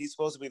with. And he's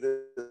supposed to be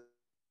the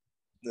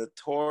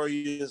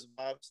notorious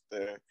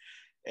mobster.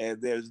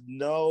 And there's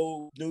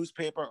no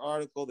newspaper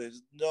article.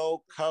 There's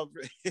no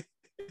coverage.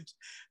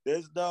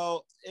 There's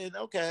no, and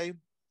okay,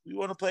 we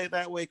want to play it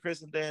that way,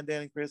 Chris and Dan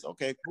and Chris.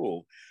 Okay,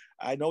 cool.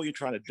 I know what you're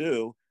trying to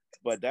do,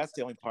 but that's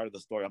the only part of the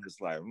story. I'm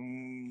just like,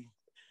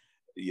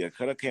 yeah,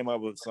 could have came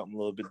up with something a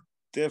little bit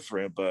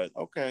different, but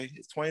okay,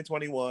 it's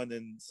 2021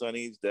 and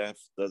Sonny's death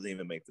doesn't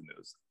even make the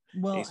news.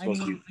 Well, I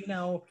mean, you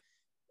know,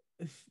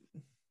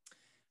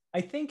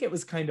 I think it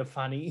was kind of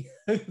funny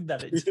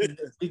that it did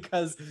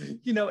because,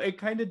 you know, it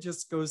kind of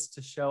just goes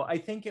to show. I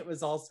think it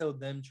was also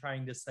them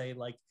trying to say,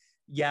 like,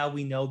 yeah,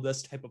 we know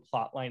this type of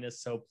plot line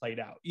is so played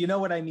out. You know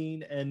what I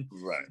mean? And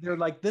they're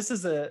like, this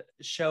is a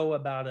show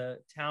about a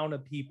town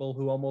of people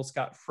who almost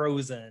got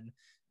frozen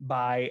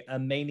by a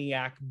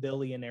maniac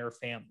billionaire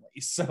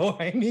family. So,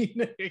 I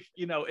mean,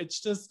 you know,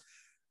 it's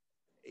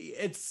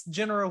it's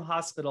General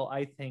Hospital,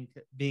 I think,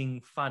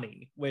 being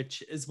funny,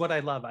 which is what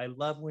I love. I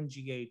love when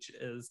GH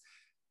is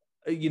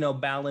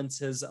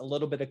balances a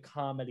little bit of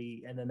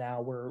comedy in an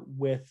hour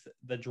with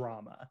the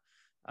drama.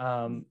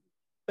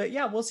 But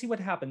yeah, we'll see what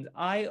happens.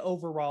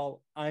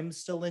 I'm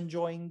still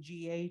enjoying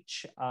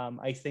GH.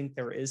 I think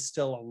there is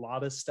still a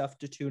lot of stuff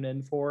to tune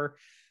in for.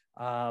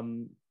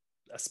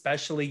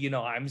 Especially,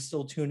 I'm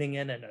still tuning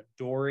in and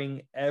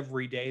adoring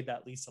every day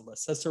that Lisa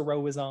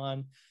Cicero is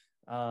on.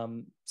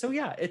 So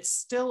yeah, it's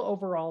still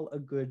overall a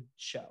good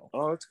show.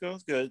 Oh, it's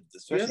good.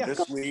 Especially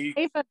this week.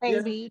 Ava,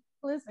 baby.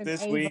 Listen,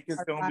 this Ava, week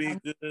is going to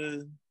be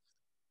good.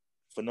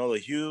 Finola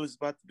Hughes is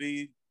about to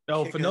be.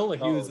 Oh, Finola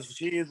Hughes.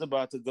 She is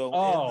about to go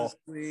in this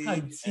week.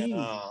 And,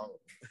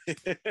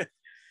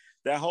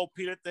 that whole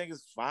Peter thing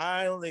is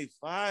finally.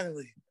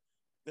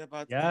 They're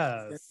about to.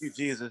 Yes. Thank you,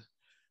 Jesus.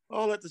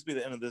 Oh, let this be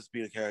the end of this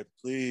Peter character.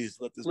 Please,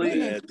 let this be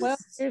the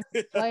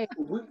end.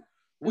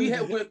 We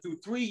have went through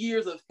 3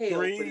 years of hell.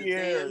 3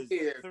 years.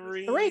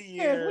 3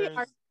 years. We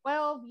are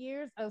 12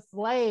 years a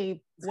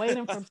slave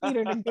waiting for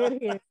Peter to get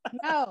here.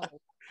 No.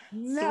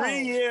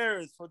 3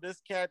 years for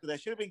this character that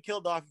should have been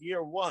killed off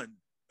year 1.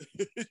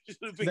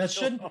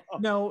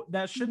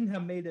 That shouldn't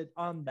have made it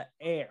on the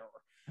air.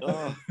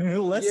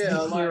 Let's be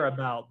clear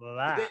about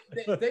that.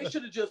 They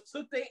should have just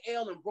took their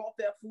L and brought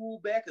that fool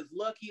back as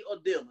Lucky or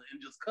Dylan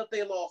and just cut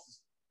their losses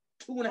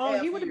 2.5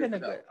 years. He would have been a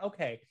good.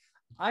 Okay,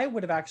 I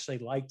would have actually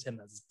liked him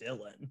as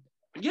Dylan.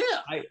 Yeah,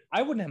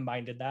 I wouldn't have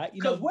minded that.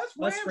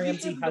 Wes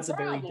Ramsey has a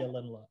very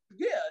Dylan look.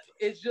 Yeah,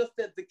 it's just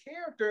that the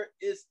character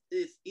is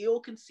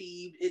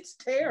ill-conceived. It's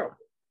terrible.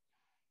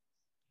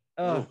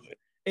 Oh,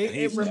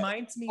 it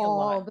reminds me a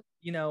lot.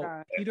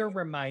 Peter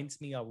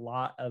reminds me a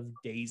lot of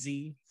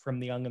Daisy from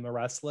The Young and the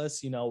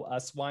Restless.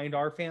 Us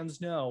Windar fans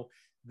know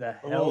the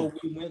hell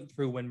we went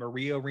through when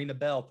Maria Rena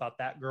Bell thought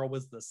that girl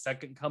was the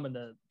second coming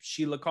to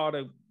Sheila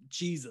Carter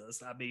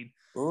Jesus. I mean,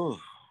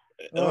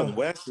 and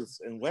Wes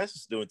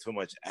is doing too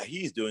much.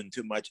 He's doing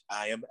too much.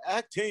 I am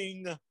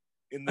acting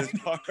in this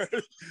part.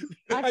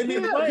 I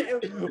mean,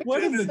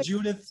 what in the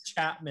Judith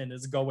Chapman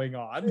is going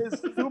on? It's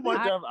too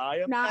much of I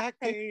am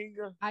acting.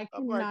 I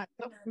cannot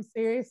take him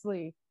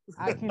seriously.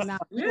 I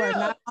cannot.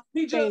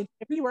 He doesn't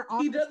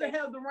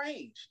have the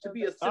range to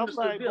be a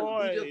sinister villain.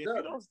 Boy, if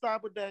you don't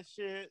stop with that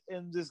shit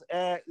and just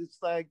act, it's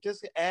like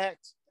just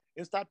act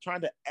and stop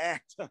trying to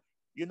act.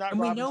 You're not. And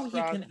we know he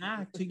can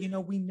act.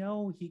 We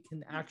know he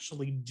can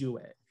actually do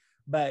it.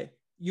 But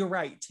you're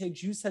right,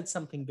 Tiggs. You said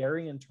something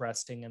very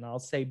interesting, and I'll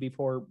say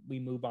before we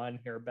move on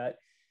here, but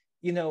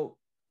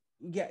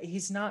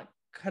he's not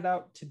cut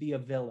out to be a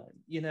villain.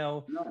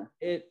 No.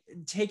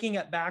 Taking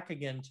it back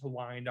again to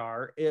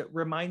Windar, it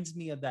reminds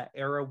me of that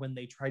era when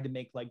they tried to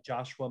make like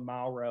Joshua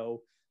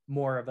Mauro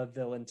more of a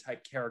villain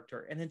type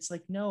character, and it's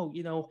like, no,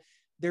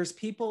 there's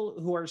people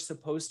who are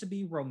supposed to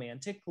be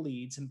romantic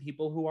leads and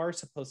people who are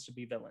supposed to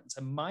be villains.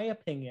 In my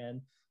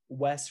opinion,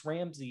 Wes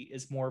Ramsey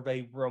is more of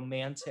a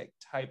romantic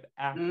type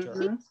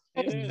actor.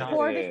 Back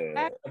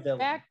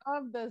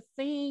of the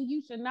scene,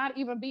 you should not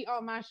even be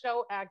on my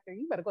show, actor.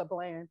 You better quit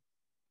playing.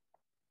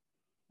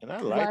 And I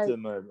liked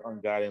him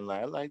on Guiding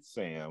Light. I liked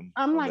Sam.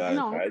 I'm like,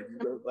 no.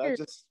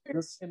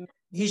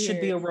 He should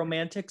be a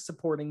romantic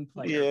supporting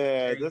player.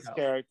 Yeah, this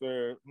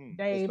character.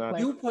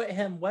 You put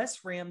him,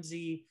 Wes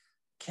Ramsey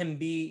can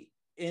be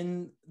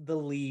in the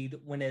lead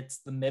when it's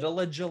the middle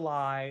of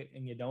July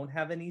and you don't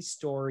have any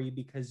story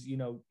because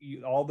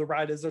all the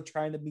writers are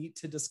trying to meet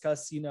to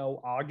discuss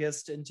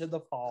August into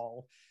the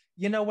fall.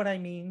 You know what I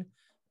mean?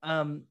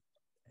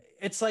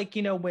 It's like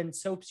when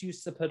soaps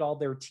used to put all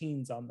their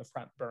teens on the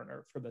front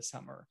burner for the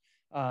summer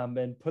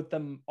and put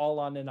them all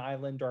on an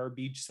island or a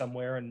beach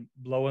somewhere and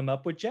blow them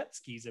up with jet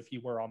skis if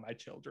you were All My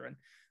Children.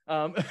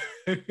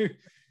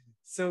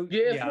 So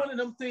it's one of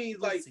them things.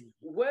 Like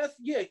Wes,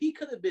 he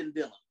could have been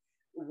Dylan.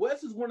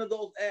 Wes is one of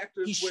those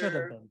actors he should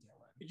have been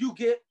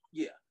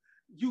Dylan.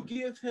 You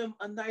give him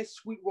a nice,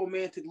 sweet,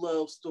 romantic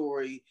love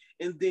story,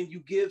 and then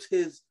you give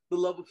the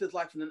love of his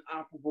life an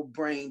inoperable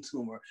brain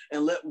tumor,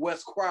 and let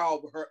Wes cry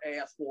over her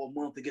ass for a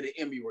month to get an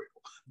Emmy reel.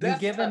 You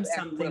give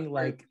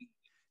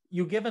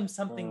him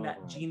something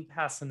that Gene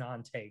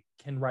Passanante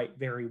can write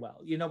very well.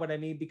 You know what I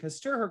mean? Because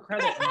to her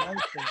credit,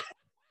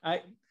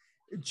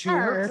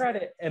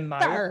 in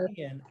my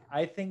opinion,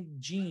 I think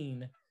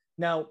Gene.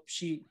 Now,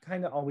 she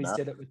kind of always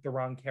did it with the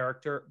wrong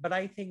character, but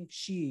I think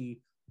she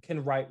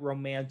can write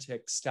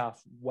romantic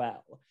stuff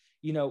well.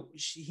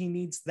 He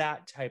needs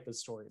that type of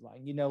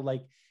storyline,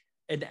 like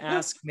an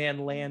Ask Man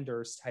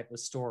Landers type of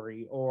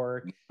story,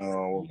 or,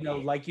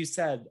 like you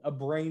said, a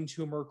brain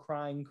tumor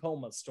crying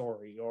coma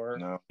story, or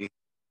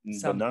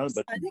something. I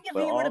think if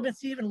he would have been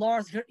Stephen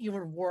Lars, it would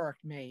have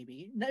worked,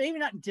 maybe. Maybe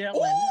not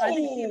Dylan. I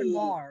think Stephen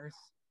Lars.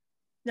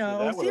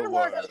 No, Stephen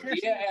Lars.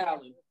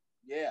 Alan.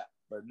 Yeah.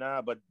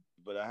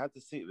 But I have to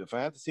see, if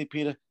I have to see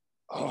Peter,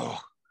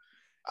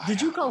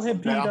 did you call him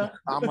Peter?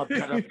 I'm a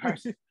better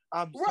person.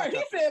 Right,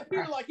 he said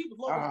Peter like he was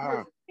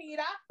local.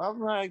 Peter. I'm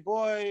like,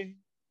 boy,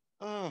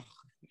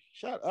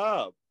 shut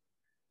up.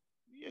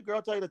 Your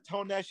girl tell you to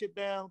tone that shit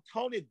down.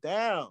 Tone it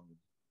down.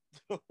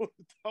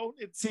 Don't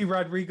See,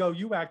 Rodrigo,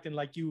 you acting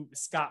like you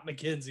Scott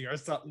McKenzie or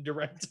something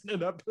directing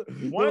it up.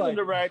 one of the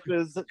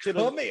directors should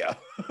have come here.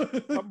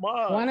 come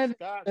on. One of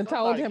Scott, them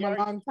told him Gary, a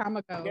long time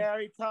ago.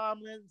 Gary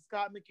Tomlin,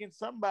 Scott McKenzie,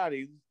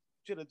 somebody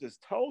should have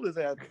just told his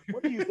ass,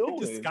 what are you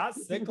doing? Scott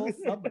Sickles.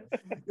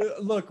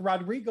 Look,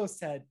 Rodrigo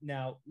said,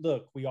 now,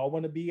 look, we all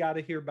want to be out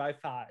of here by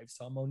 5,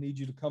 so I'm going to need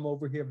you to come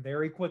over here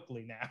very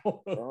quickly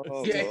now.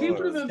 Oh, Yeah, he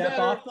would have been Step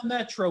better. off the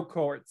Metro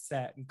Court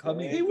set and come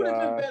in. He would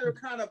have been better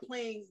kind of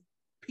playing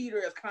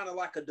Peter as kind of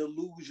like a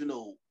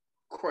delusional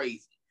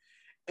crazy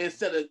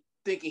instead of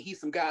thinking he's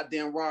some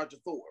goddamn Roger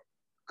Thor,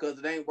 because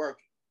it ain't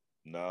working.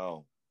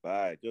 No.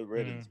 Bye. Good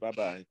riddance.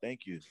 Bye-bye.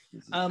 Thank you.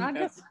 I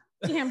just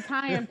see him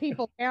tying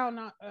people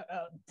down,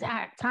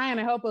 tying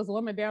a helpless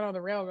woman down on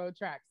the railroad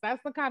tracks.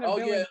 That's the kind of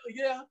villain.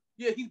 Yeah.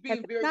 He's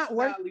being very not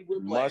snidely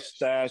Whiplash.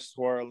 Mustache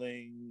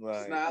swirling.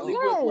 Like, Snidely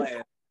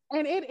Whiplash.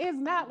 And it is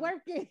not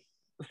working.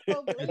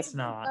 So It's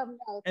not.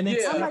 else. And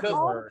it's Yeah, not because-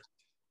 work.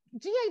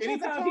 GH has a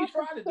Anytime he cast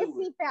tried of to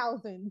do it.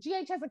 50,000.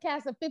 GH has a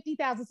cast of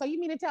 50,000. So you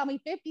mean to tell me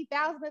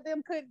 50,000 of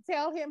them couldn't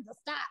tell him to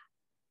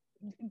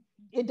stop?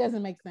 It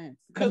doesn't make sense.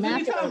 Because The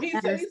anytime master- he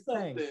says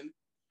something,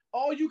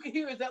 all you can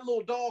hear is that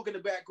little dog in the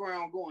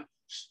background going,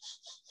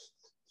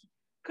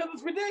 because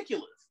it's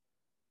ridiculous.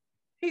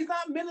 He's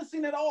not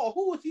menacing at all.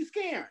 Who is he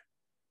scaring?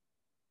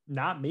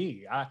 Not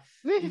me.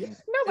 Nobody's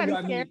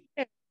I mean,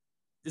 scared.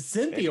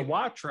 Cynthia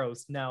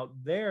Watros. Now,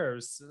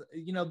 there's,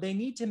 they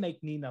need to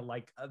make Nina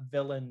like a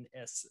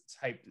villainous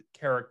type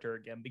character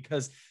again,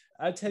 because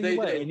I tell you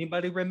what,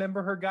 anybody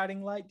remember her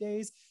Guiding Light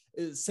days?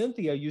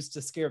 Cynthia used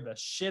to scare the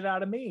shit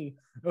out of me.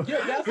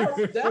 Yeah, that's I'm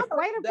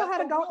waiting for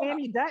her to go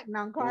Annie Dutton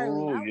on Carly.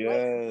 oh, I'm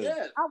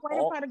yes. waiting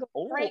for her to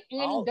go straight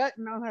Annie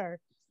Dutton on her.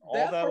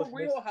 That's that her was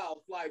real house.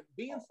 Like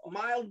being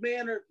mild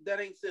mannered,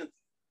 that ain't Cynthia.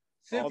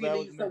 Cynthia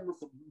needs something with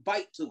some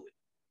bite to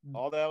it.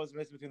 All that was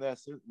missing between that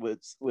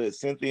with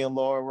Cynthia and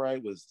Laura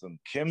Wright was some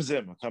Kim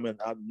Zimmer coming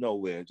out of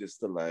nowhere just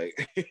to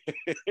like.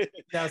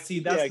 Now, see,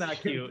 that's not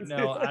cute.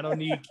 No, I don't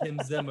need Kim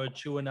Zimmer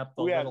chewing up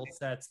the little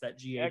sets that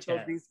GH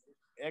has.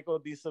 Echo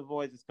D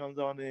Savoy just comes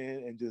on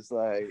in and just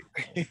like.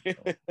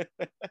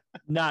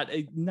 not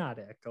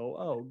Echo.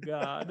 Oh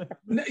God.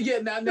 Yeah.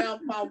 Now,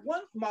 my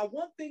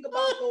one thing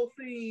about those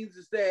scenes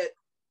is that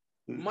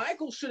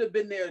Michael should have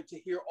been there to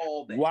hear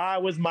all that. Why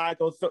was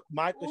Michael?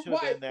 Michael should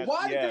have been there.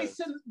 Why did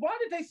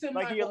they send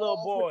like Michael he a little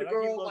off boy, with the like he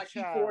a girl little like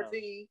she's child.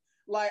 14?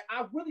 Like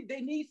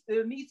there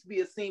needs to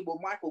be a scene where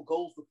Michael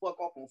goes the fuck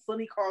off on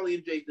Sonny, Carly,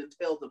 and Jason and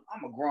tells them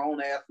I'm a grown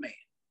ass man.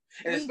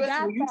 And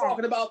especially when you're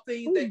talking about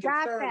things that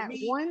concern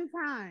me. One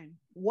time.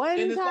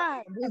 One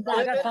time. We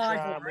got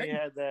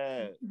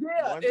that.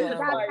 Yeah, We got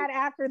that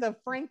after the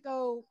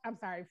Franco. I'm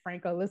sorry,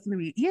 Franco. Listen to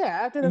me. Yeah,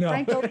 after the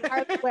Franco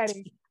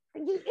wedding.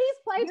 He's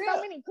played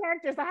so many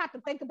characters. I have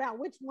to think about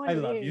which one I it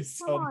love is. you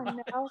so Come on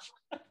much. now.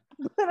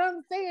 But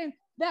I'm saying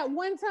that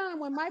one time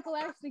when Michael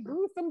actually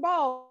grew some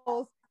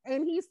balls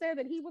and he said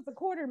that he was a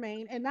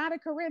Quartermain and not a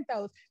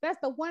Corinthos. That's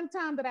the one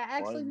time that I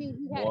actually knew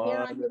he had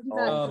hair on his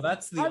nuts. Oh,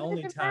 that's the Other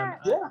only than time.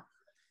 that,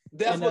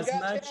 That's And what as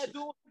got much- Chad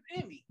doing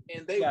with Emmy,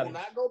 and they will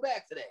not go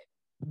back to that.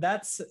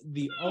 That's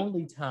the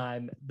only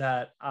time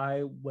that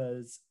I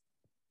was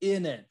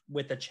in it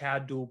with a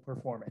Chad Duell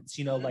performance.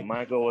 Like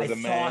Michael was I a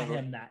man. saw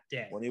him that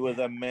day. When he was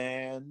a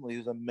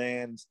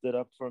man, stood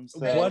up for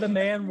himself. What a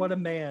man! What a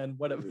man!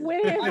 What a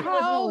with his I wasn't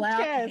whole allowed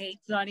to chest. hate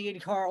Sonny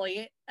and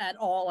Carly at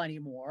all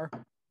anymore.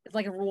 It's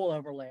like a rule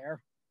over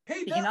there. He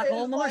He does, cannot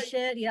call them like,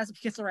 shit. He has to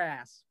kiss their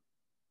ass.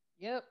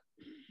 Yep.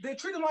 they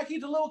treat him like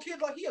he's a little kid,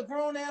 like he a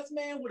grown ass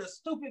man with a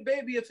stupid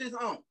baby of his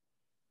own.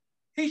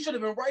 He should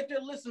have been right there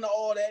listening to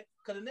all that,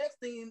 because the next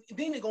thing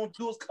Dina gonna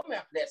do is come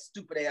after that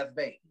stupid ass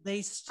baby.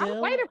 They still.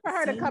 I'm waiting for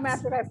her to come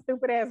after that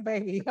stupid ass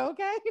baby.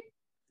 Okay.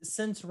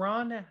 Since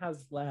Ron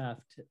has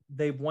left,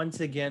 they've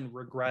once again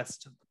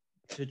regressed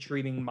to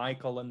treating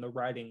Michael in the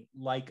writing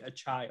like a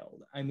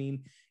child. I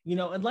mean,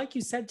 and like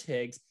you said,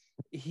 Tiggs,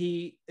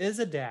 he is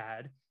a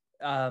dad.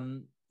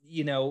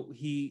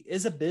 He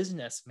is a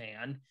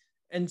businessman,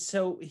 and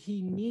so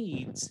he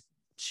needs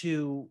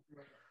to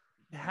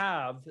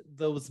have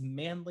those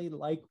manly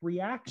like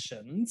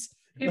reactions.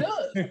 He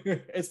does.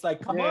 It's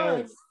like, come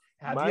on,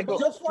 have Michael,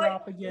 your just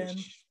drop again.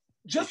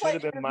 Just It like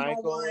should have been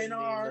Michael and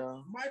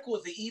Nina. Michael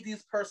is the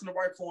easiest person to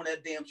write for on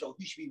that damn show.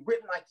 He should be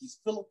written like he's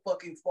Philip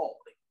fucking Spaulding.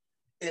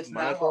 It's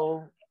not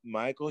hard.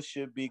 Michael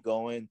should be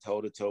going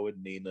toe to toe with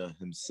Nina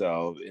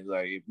himself. And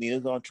like, if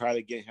Nina's gonna try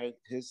to get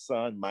his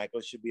son, Michael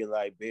should be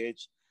like,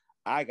 "Bitch,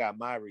 I got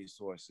my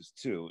resources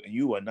too, and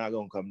you are not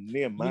gonna come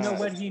near mine." You know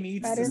what he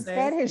needs But to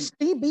instead, say? his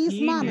she-beast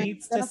He mama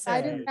needs is to gonna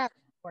fight say- his battle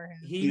for him.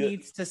 He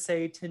needs to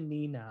say to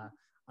Nina,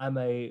 I'm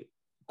a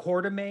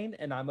Quartermain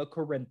and I'm a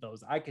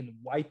Corinthos. I can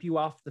wipe you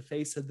off the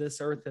face of this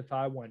earth if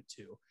I want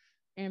to.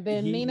 And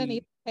then Nina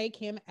needs to take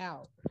him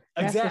out.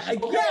 Exactly.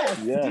 what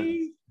Yes. Yeah.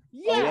 Steve.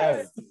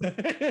 Yes.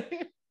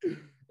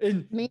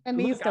 And Nina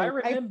needs look, I to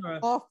wipe remember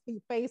off the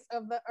face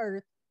of the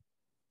earth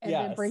and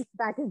then Yes. bring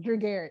back his Drew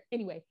Garrett.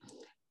 Anyway,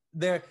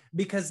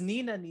 because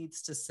Nina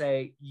needs to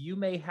say, you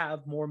may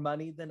have more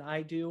money than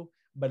I do,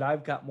 but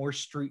I've got more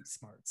street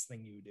smarts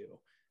than you do.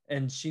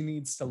 and she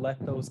needs to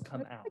let those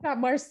come out. I got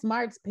more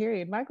smarts,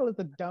 period. Michael is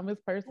the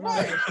dumbest person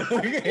on earth.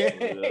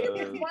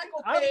 If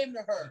Michael came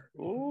to her,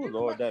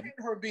 Lord, that came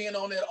to her being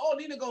on that, all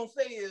Nina gonna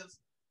say is,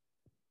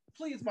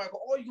 please, Michael,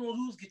 all you're gonna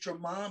do is get your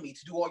mommy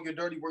to do all your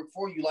dirty work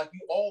for you like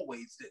you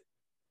always did.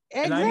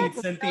 And I need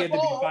Exactly. Cynthia to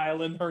be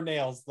filing her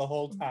nails the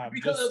whole time.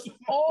 Because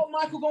all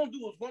Michael gonna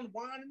do is run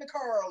wine into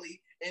Carly,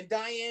 and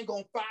Diane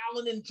gonna file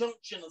an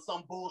injunction or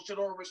some bullshit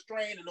or a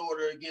restraining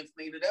order against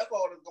Nina. That's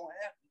all that's gonna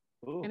happen.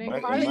 Ooh, And then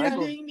Michael, Carly's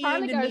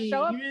Michael, gonna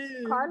show up.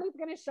 Carly's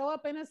gonna show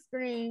up in a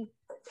scream,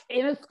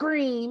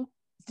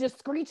 just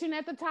screeching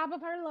at the top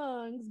of her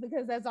lungs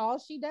because that's all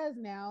she does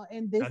now.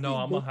 And this I know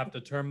I'm gonna have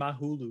to turn my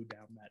Hulu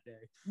down that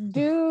day.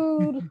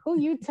 Dude, who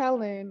you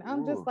telling?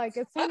 I'm just like,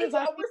 as soon as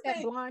I see that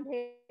they- blonde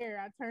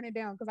hair, I turn it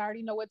down because I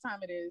already know what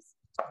time it is.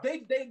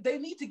 They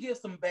need to give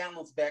some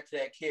balance back to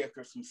that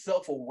character, some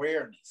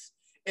self-awareness.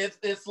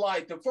 It's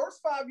like the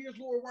first 5 years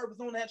Laura White was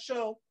on that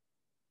show,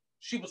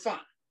 she was fine.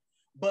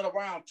 But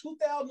around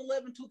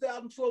 2011,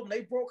 2012, when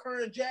they broke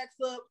her and Jax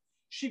up,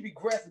 she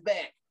regressed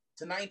back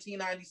to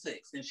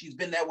 1996, and she's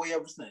been that way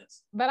ever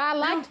since. But I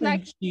liked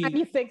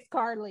 1996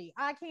 Carly.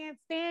 I can't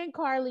stand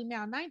Carly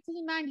now.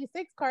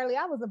 1996 Carly,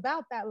 I was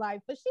about that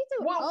life, but she's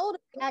too old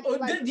to act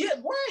like. Yeah,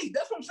 right.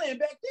 That's what I'm saying.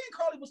 Back then,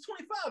 Carly was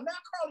 25. Now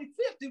Carly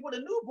 50 with a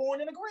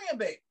newborn and a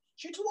grandbaby.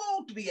 She's too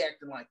old to be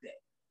acting like that.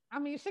 I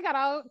mean, she got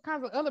all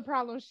kinds of other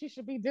problems she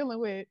should be dealing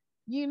with.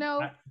 You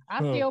know,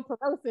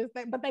 osteoporosis,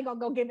 but they gonna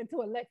go give it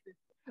to Alexis.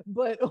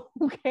 But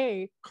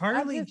okay,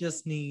 Carly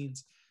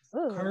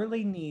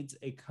needs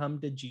a come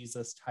to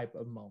Jesus type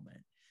of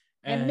moment.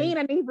 And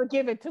Nina needs to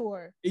give it to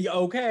her.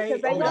 Okay.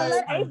 They won't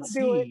let Ava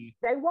do it.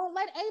 They won't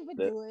let Ava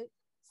do it.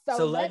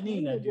 So let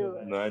Nina do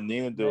it. Let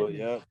Nina do it,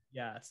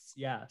 yeah.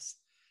 Yes.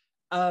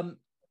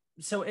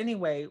 So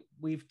anyway,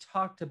 we've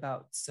talked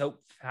about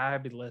soap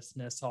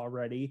fabulousness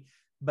already,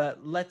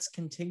 but let's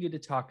continue to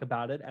talk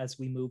about it as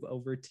we move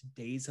over to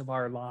Days of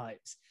Our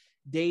Lives.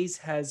 Days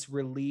has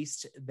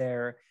released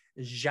their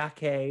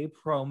Jacquet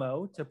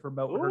promo to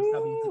promote her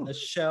coming to the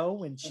show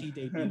when she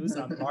debuts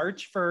on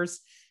March 1st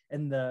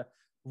in the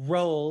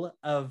role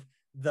of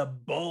the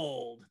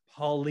bold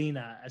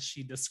Paulina, as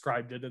she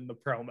described it in the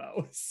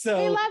promo. So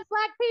we love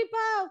Black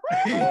people.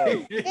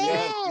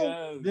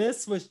 Yes.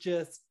 This was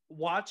just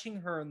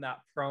watching her in that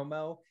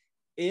promo.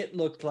 It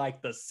looked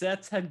like the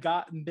sets had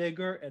gotten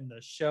bigger and the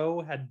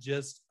show had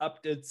just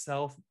upped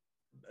itself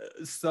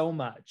so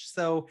much.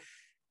 So,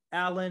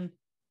 Alan,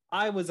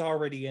 I was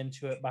already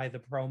into it by the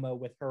promo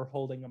with her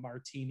holding a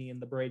martini in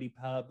the Brady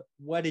pub.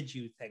 What did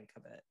you think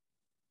of it?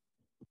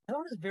 I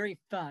thought it was very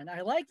fun. I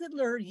like that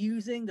they're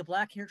using the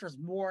Black characters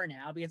more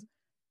now because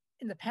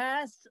in the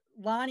past,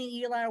 Lonnie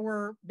and Eli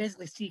were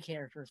basically C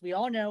characters. We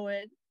all know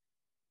it.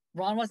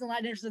 Ron wasn't that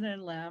interested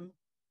in Lem,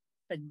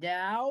 but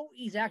now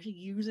he's actually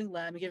using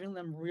Lem, giving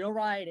them real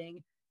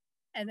writing,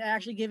 and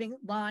actually giving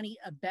Lonnie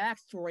a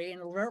backstory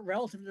and a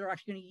relative they're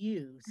actually going to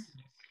use.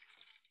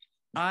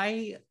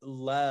 I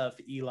love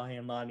Eli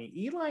and Lonnie.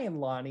 Eli and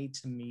Lonnie,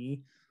 to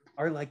me,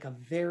 are like a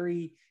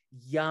very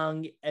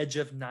young Edge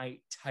of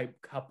Night type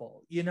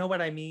couple. You know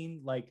what I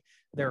mean? Like,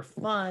 they're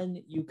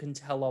fun. You can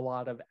tell a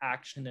lot of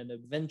action and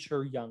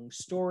adventure, young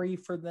story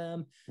for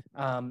them.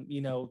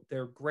 You know,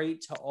 they're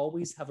great to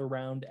always have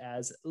around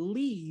as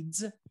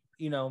leads.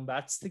 You know,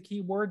 that's the key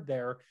word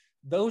there.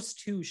 Those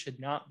two should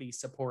not be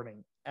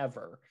supporting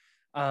ever.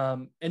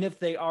 And if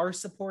they are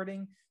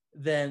supporting,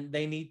 then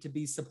they need to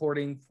be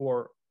supporting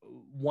for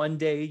one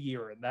day a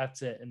year, and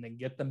that's it, and then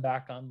get them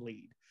back on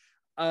lead.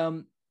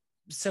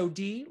 So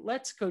Dee,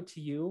 let's go to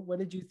you. What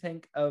did you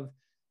think of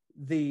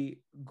the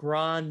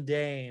Grande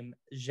Dame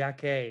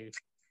Jacquet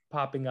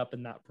popping up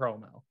in that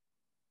promo?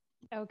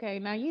 Okay,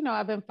 now you know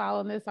I've been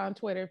following this on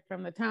Twitter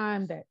from the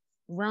time that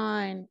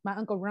Ron, my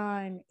Uncle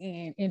Ron,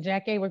 and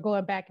Jacquet were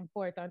going back and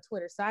forth on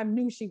Twitter. So I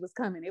knew she was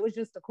coming. It was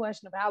just a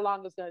question of how long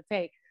it was going to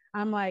take.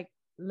 I'm like,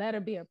 let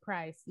her be a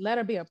price. Let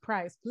her be a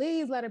price.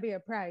 Please let her be a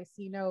price,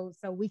 you know,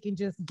 so we can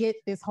just get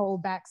this whole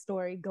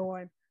backstory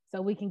going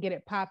so we can get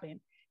it popping.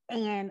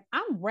 And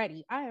I'm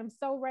ready. I am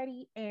so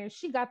ready. And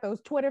she got those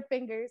Twitter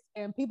fingers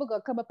and people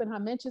gonna come up in her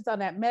mentions on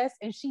that mess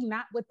and she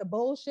not with the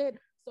bullshit.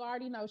 So I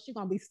already know she's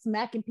gonna be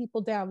smacking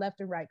people down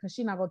left and right because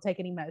she's not gonna take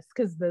any mess.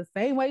 Because the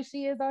same way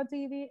she is on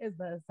TV is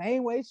the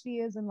same way she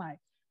is in life.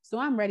 So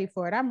I'm ready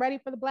for it. I'm ready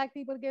for the Black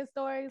people to get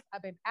stories.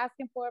 I've been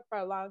asking for it for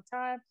a long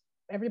time.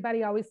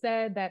 Everybody always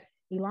said that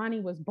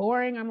Ilani was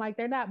boring. I'm like,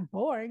 they're not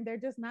boring. They're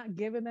just not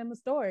giving them a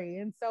story.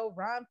 And so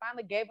Ron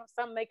finally gave them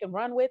something they can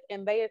run with,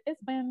 and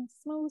it's been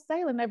smooth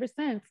sailing ever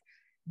since.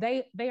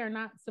 They are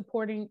not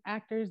supporting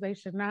actors. They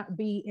should not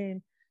be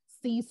in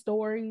C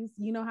stories.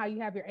 You know how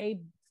you have your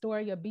A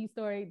story, your B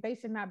story. They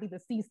should not be the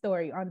C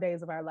story on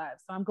Days of Our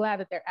Lives. So I'm glad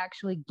that they're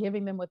actually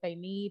giving them what they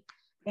need.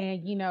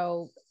 And, you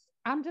know,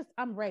 I'm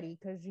ready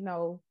because, you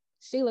know,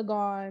 Sheila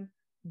gone,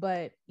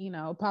 but, you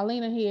know,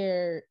 Paulina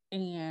here,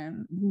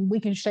 and we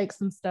can shake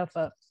some stuff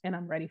up, and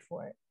I'm ready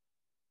for it.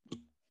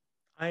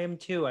 I am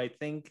too. I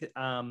think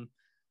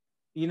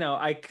You know,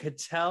 I could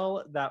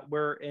tell that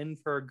we're in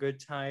for a good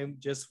time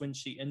just when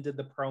she ended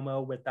the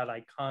promo with that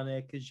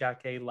iconic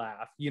Jacquet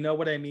laugh. You know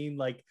what I mean?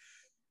 Like,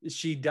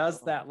 she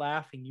does that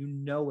laugh and you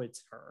know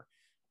it's her.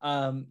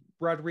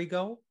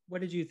 Rodrigo,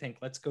 what did you think?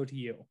 Let's go to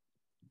you.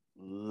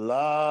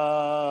 Loved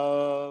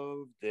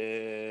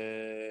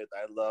it.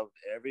 I loved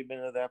every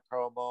minute of that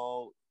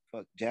promo.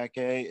 Fuck,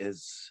 Jacquet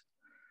is,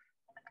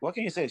 what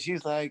can you say?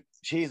 She's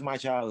my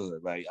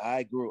childhood. Like,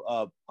 I grew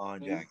up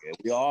on Jacquet.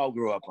 We all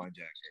grew up on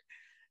Jacquet.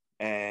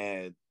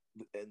 And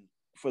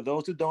for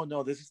those who don't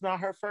know, this is not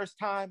her first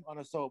time on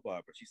a soap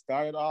opera. She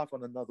started off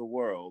on Another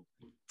World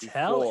before.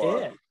 Tell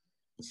it.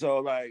 So,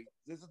 like,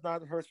 this is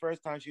not her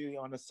first time she's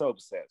on a soap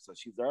set. So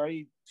she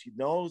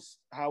knows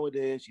how it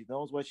is. She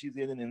knows what she's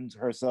getting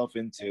herself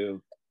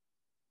into.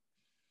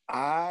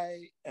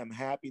 I am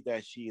happy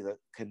that she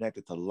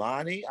connected to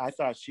Lonnie. I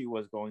thought she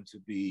was going to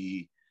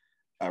be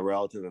a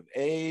relative of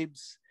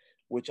Abe's,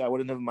 which I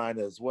wouldn't have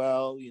minded as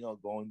well, you know,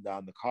 going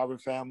down the Carver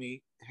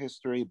family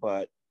history.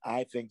 But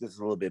I think this is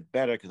a little bit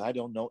better because I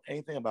don't know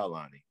anything about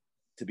Lonnie,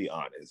 to be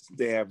honest.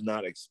 They have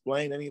not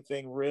explained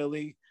anything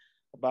really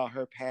about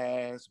her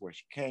past, where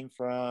she came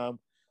from.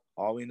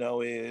 All we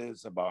know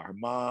is about her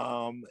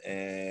mom,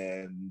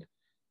 and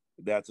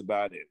that's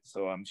about it.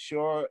 So I'm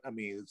sure, I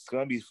mean, it's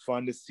going to be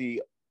fun to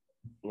see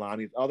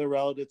Lonnie's other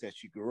relatives that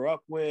she grew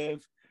up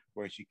with,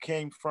 where she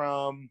came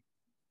from.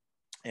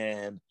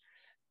 And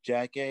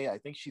Jacquet, I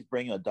think she's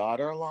bringing a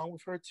daughter along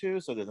with her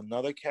too. So there's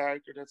another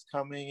character that's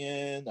coming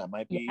in. That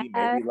might be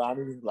maybe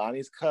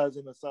Lonnie's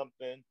cousin or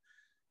something.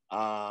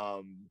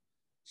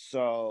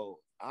 So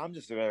I'm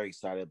just very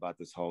excited about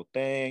this whole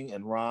thing.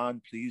 And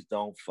Ron, please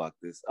don't fuck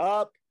this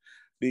up,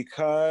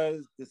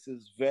 because this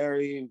is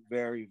very,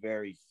 very,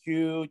 very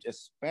huge,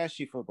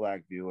 especially for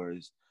Black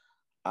viewers.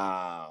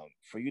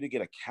 For you to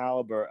get a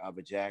caliber of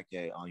a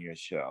Jacquet on your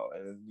show,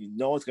 and you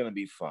know it's going to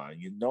be fun.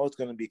 You know it's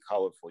going to be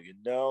colorful. You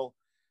know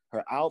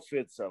her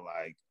outfits are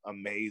like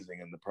amazing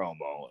in the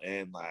promo,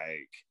 and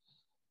like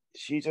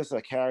she's just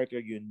a character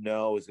you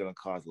know is going to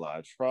cause a lot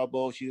of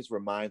trouble. She just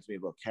reminds me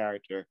of a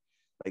character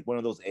like one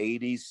of those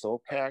 80s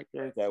soap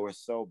characters that were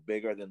so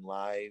bigger than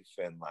life,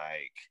 and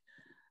like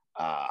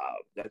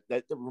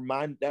that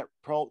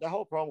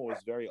whole promo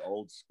was very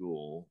old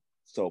school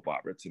soap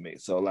opera to me.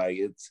 So like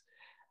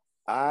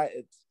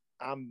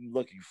I'm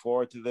looking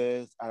forward to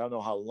this. I don't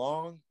know how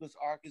long this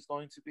arc is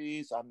going to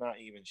be, so I'm not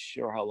even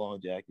sure how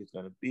long Jackie is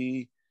going to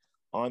be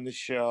on the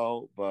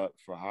show. But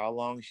for how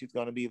long she's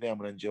going to be there, I'm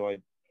going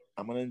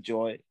to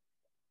enjoy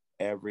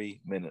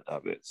every minute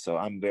of it. So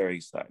I'm very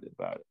excited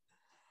about it.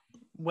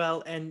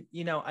 Well, and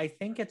you know, I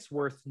think it's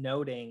worth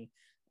noting,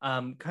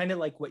 kind of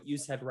like what you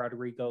said,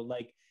 Rodrigo,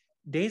 like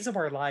Days of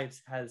Our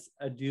Lives has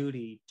a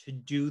duty to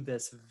do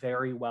this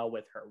very well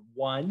with her.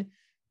 One,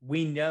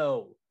 we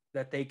know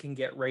that they can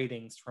get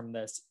ratings from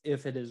this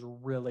if it is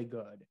really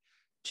good.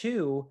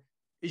 Two,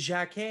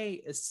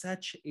 Jacquet is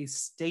such a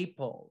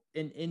staple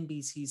in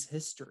NBC's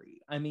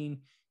history. I mean,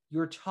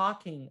 you're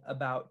talking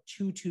about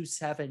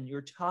 227,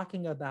 you're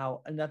talking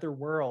about Another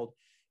World,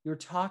 you're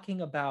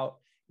talking about,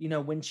 you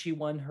know, when she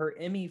won her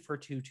Emmy for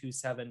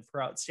 227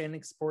 for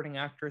Outstanding Supporting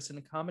Actress in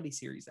a Comedy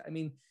Series. I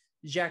mean,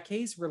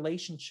 Jacquet's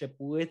relationship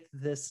with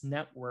this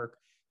network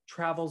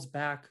travels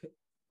back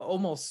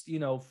almost,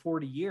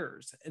 40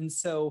 years. And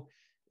so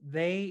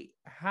they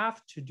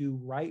have to do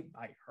right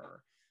by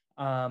her.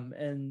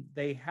 And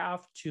they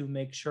have to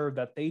make sure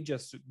that they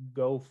just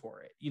go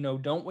for it. You know,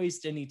 don't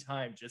waste any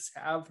time. Just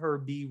have her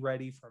be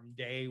ready from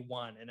day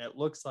one. And it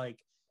looks like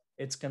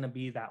it's going to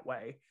be that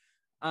way.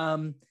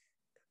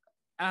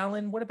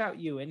 Alan, what about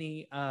you?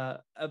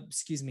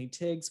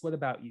 Tiggs, what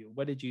about you?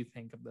 What did you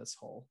think of this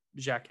whole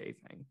Jacquet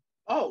thing?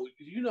 Oh,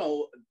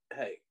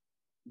 hey,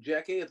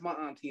 Jacquet is my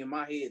auntie in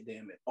my head,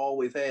 damn it.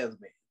 Always has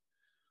been.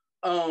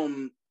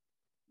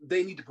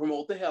 They need to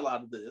promote the hell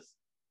out of this.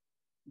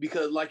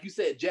 Because like you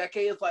said,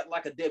 Jacquet is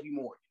like a Debbie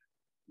Morgan.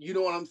 You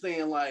know what I'm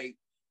saying? Like,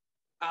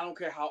 I don't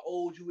care how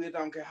old you is, I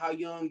don't care how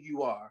young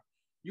you are.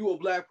 You a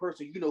Black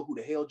person, you know who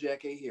the hell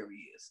Jacquet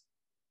Harry is.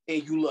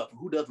 And you love him.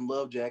 Who doesn't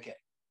love Jacquet?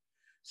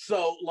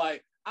 So,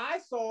 like, I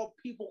saw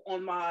people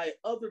on my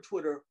other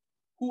Twitter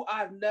who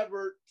I've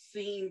never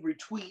seen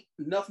retweet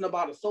nothing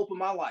about a soap in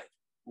my life,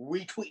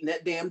 retweeting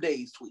that damn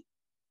Days tweet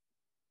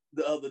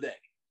the other day.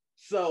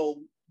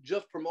 So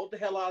just promote the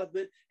hell out of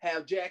it.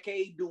 Have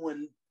Jacquet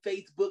doing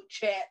Facebook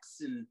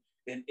chats and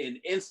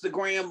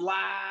Instagram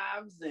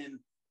lives and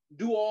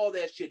do all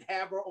that shit.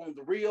 Have her on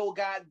the real,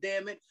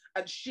 goddammit.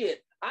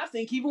 Shit, I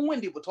think even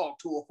Wendy would talk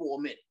to her for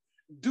a minute.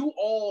 Do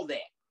all that.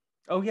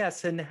 Oh,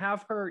 yes. And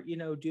have her,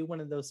 do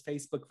one of those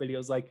Facebook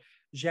videos like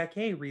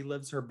Jacquet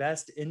relives her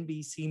best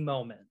NBC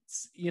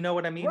moments. You know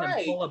what I mean? Right.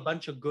 And pull a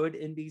bunch of good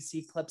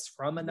NBC clips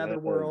from Another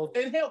World.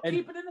 And hell,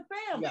 keep it in the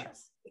family.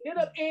 Yes. Hit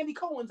up Andy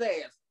Cohen's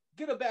ass.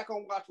 Get her back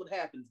on Watch What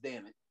Happens,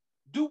 damn it.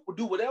 Do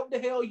whatever the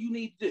hell you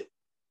need to do.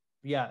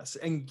 Yes.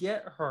 And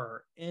get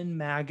her in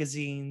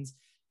magazines,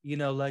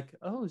 like,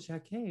 oh,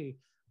 Jacquet,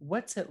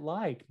 what's it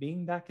like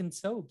being back in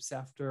soaps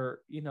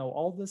after,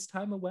 all this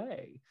time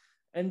away?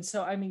 And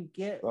so, I mean,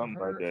 get Something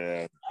her like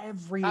that.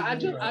 everywhere. I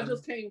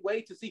just can't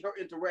wait to see her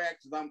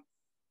interactions.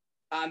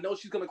 I know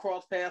she's gonna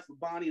cross paths with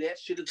Bonnie. That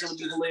shit is gonna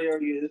be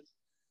hilarious.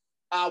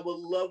 I would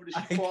love to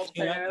see cross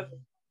paths.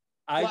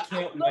 I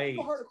can't love wait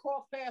for her to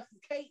cross paths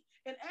with Kate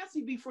and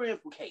actually be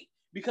friends with Kate,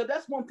 because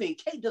that's one thing.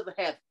 Kate doesn't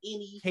have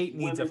any. Kate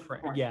needs a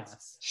friend. Friends.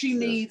 Yes, she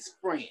needs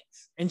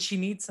friends, and she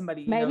needs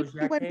somebody. Maybe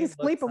she wouldn't be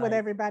sleeping with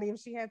everybody if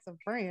she had some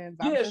friends.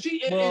 Yeah,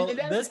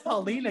 and this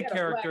Paulina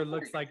character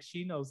looks like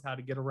she knows how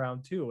to get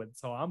around too, and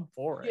so I'm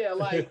for it. Yeah,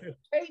 like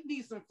Kate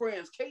needs some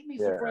friends. Kate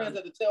needs some friends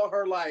that to tell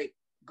her, like,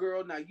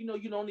 girl, now you know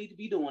you don't need to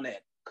be doing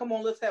that. Come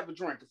on, let's have a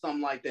drink or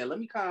something like that. Let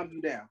me calm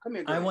you down. Come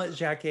here, girl. I want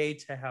Jackie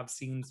to have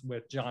scenes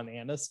with John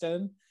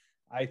Aniston.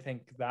 I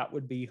think that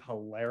would be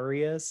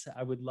hilarious.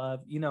 I would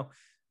love,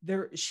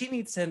 she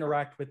needs to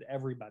interact with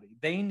everybody.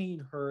 They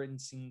need her in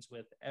scenes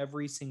with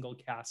every single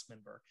cast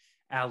member.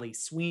 Ali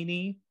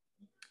Sweeney,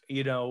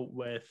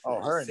 with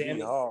her and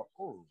Sammy.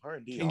 Her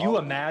and D. Can you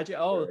imagine?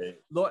 Oh,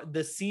 Lord,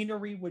 the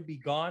scenery would be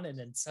gone, and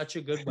in such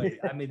a good way.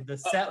 I mean, the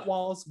set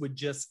walls would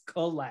just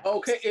collapse.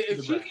 Okay,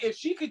 if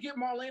she could get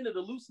Marlena to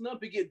loosen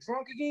up and get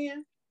drunk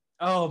again.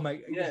 Oh my!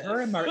 Yes.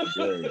 Her and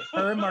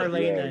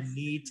Marlena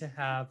need to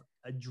have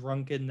a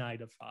drunken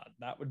night of fun.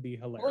 That would be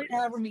hilarious. Or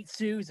have her meet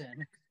Susan.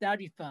 That'd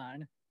be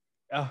fun.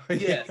 Oh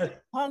yeah.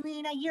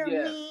 Paulina, you're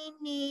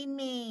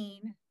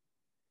mean.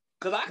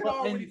 Because I can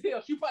already tell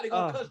she probably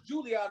gonna cuss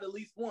Julie out at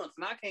least once,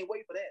 and I can't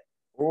wait for that.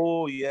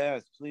 Oh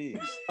yes, please.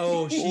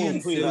 Oh, she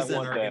and Susan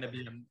are gonna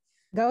be.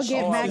 Go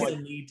get Maggie.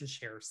 Need to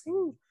share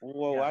scene.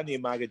 Whoa, yeah. I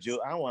need Maggie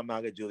Julie. I want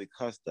Maggie Julie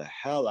cuss the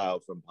hell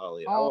out from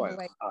Polly.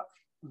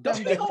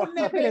 Don't be holding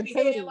that baby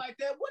head like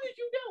that. What did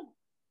you do?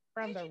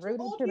 From the Rudy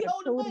to the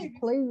Tootie,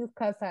 please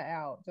cuss her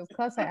out. Just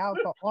cuss her out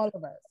for all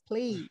of us,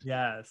 please.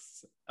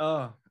 Yes.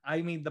 Oh,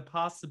 I mean, the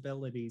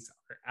possibilities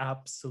are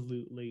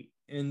absolutely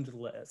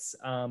endless.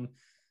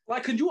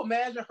 Like, could you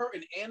imagine her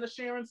and Anna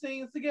sharing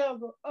scenes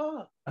together?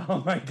 Oh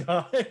my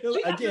God.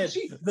 Again,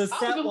 the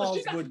set walls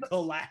would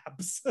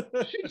collapse.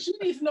 she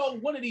needs to know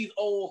one of these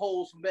old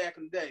hoes from back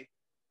in the day.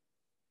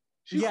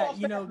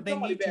 They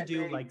need to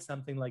do like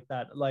something like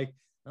that. Like,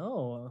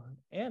 oh,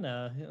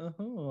 Anna,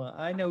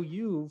 I know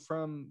you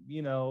from,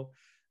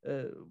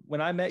 when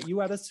I met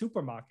you at a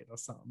supermarket or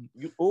something.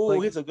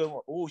 Here's a good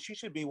one. Oh, she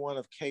should be one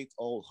of Kate's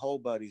old hoe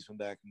buddies from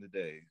back in the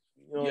day.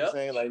 You know what I'm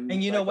saying? Like,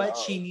 and you know what?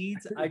 She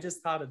needs, I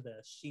just thought of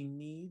this. She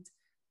needs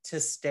to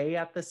stay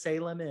at the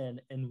Salem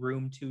Inn in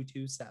room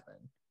 227.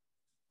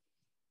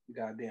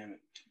 God damn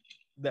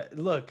it.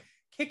 Look,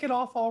 kick it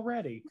off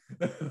already.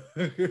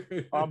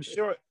 I'm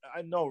sure,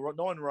 I know,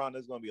 knowing Ron,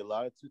 there's going to be a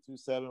lot of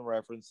 227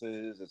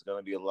 references. There's going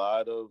to be a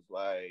lot of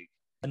like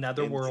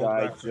another world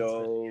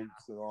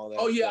jokes and all that.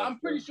 Oh yeah, I'm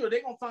pretty sure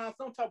they're going to find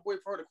some type of way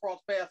for her to cross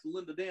paths with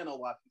Linda Dano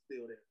while she's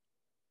still there.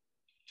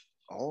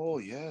 Oh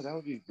yeah, that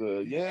would be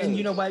good. Yeah, and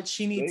you know what?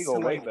 She needs to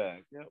way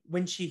back. Yep.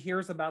 When she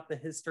hears about the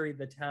history of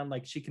the town,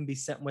 like she can be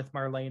sent with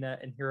Marlena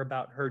and hear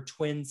about her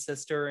twin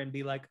sister and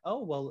be like,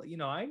 "Oh well,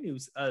 I knew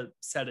a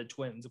set of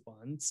twins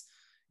once."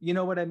 You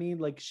know what I mean?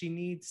 Like she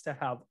needs to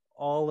have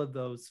all of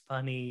those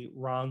funny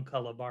Ron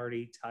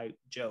Calabardi type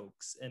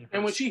jokes. And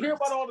when she hear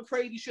about all the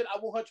crazy shit, I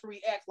want her to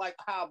react like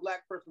how a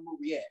black person would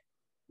react.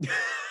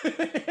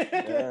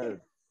 Yes.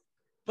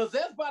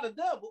 Possessed by the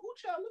devil. Ooh,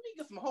 child, let me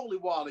get some holy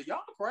water. Y'all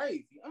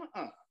crazy.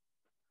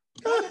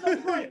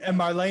 And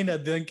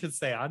Marlena then could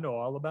say, I know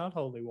all about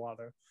holy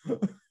water.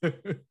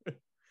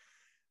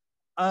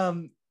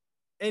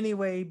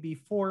 Anyway,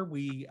 before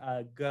we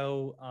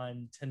go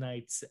on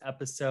tonight's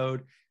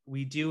episode,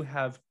 we do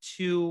have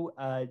two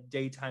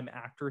daytime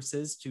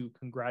actresses to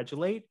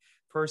congratulate.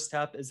 First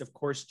up is, of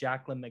course,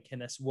 Jacqueline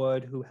McInnes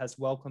Wood, who has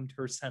welcomed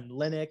her son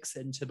Lennox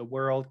into the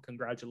world.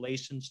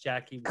 Congratulations,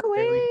 Jackie. We're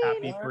very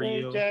happy for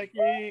you.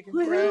 Jackie,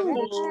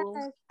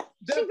 congratulations.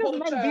 She just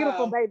makes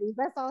beautiful babies.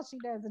 That's all she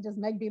does, is just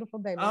make beautiful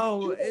babies.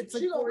 Oh, it's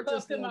she gonna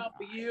cuss him out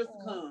for years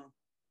to come.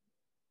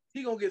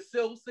 He gonna get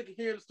so sick of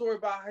hearing the story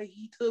about how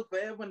he took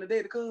forever in the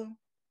day to come.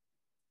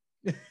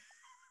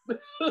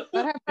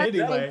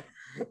 Anyway,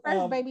 the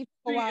first baby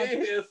took a while.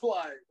 It's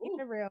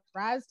like real.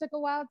 Rise took a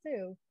while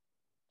too.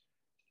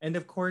 And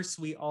of course,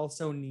 we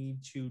also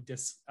need to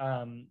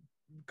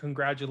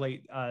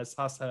congratulate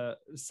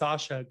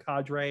Sasha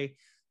Cadre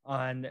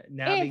on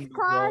nabbing the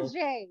role.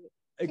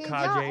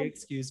 Kajay,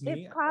 excuse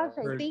me. It's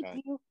Kajay,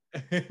 thank you.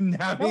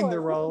 Nabbing the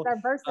role.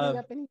 Diversity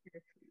up in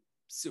here.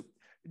 So,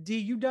 D,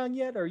 you done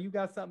yet, or you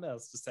got something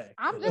else to say?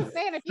 I'm just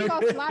saying, if you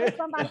gonna slaughter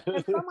somebody,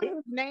 someone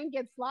whose name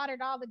gets slaughtered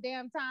all the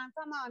damn time,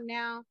 come on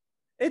now.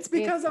 It's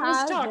because I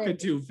was talking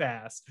too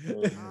fast.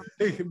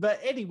 But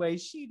anyway,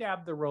 she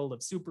nabbed the role of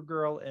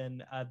Supergirl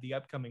in the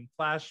upcoming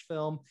Flash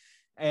film.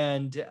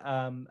 And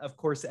of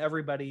course,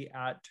 everybody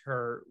at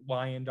her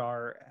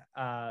Y&R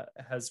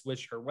has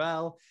wished her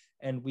well,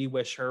 and we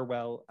wish her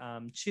well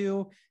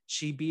too.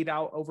 She beat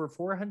out over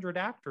 400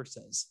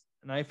 actresses,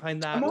 and I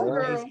find that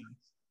amazing.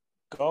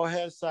 Go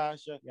ahead,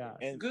 Sasha. Yeah,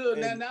 and good.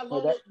 Now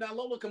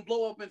Lola can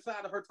blow up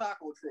inside of her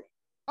taco truck.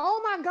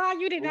 Oh my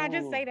God, you did not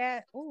just say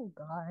that. Oh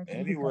God.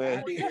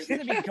 Anyway. She's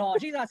gonna be gone.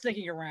 She's not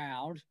sticking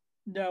around.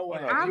 No way.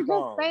 I'm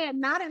just saying,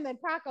 not in the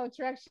taco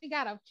truck. She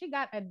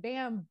got a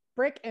damn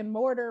brick and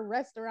mortar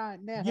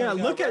restaurant now. Yeah,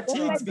 look at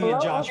Tiggs being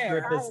Josh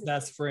there. Griffith's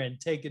best friend,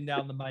 taking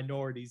down the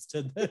minorities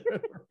to the.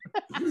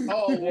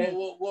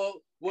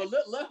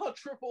 Let her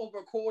trip over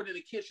a cord in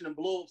the kitchen and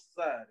blow up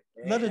society.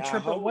 Let her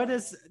trip over. What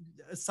is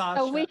Sasha?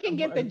 So we can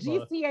get the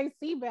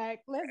GCAC back.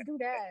 Let's do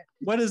that.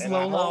 What does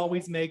Lola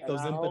always make?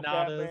 Those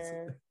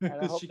empanadas.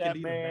 I hope that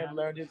man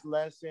learned his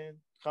lesson.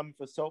 Coming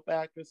for soap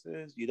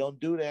actresses, you don't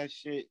do that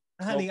shit.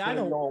 Honey, I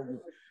don't.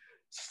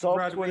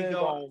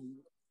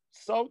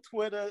 Soap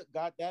Twitter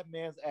got that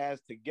man's ass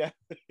together.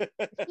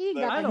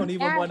 I don't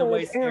even want to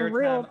waste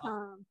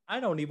airtime. I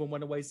don't even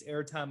want to waste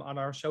airtime on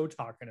our show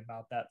talking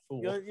about that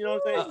fool. You know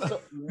what I'm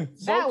saying?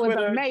 That was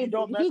Twitter,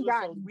 amazing. He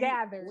got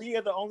gathered. We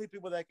are the only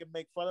people that can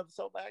make fun of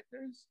soap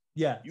actors.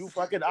 Yeah, you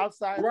fucking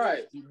outsiders,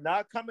 right? Do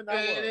not come in that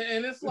world.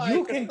 And it's like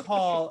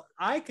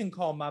I can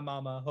call my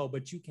mama a hoe,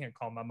 but you can't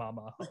call my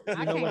mama a hoe.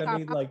 You know what I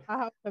mean? Like,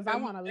 because I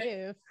want to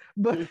live,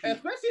 but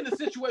especially in a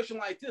situation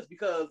like this,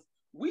 because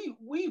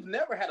we've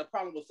never had a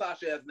problem with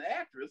Sasha as an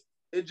actress.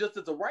 It just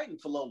is a writing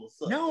for Lola.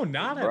 No,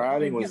 not at all.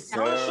 Writing was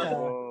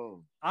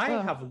terrible. I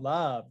have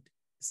loved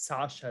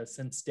Sasha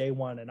since day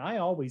one, and I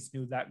always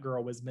knew that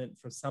girl was meant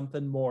for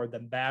something more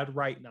than bad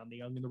writing on The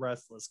Young and the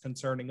Restless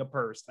concerning a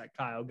purse that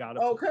Kyle got.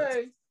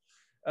 Okay.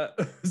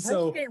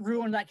 So it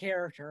ruined that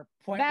character.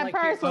 That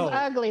purse was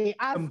ugly.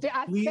 I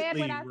said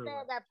when I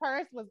said that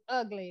purse was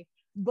ugly,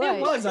 but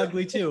it was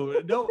ugly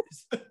too. No.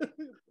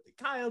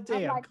 Kyle,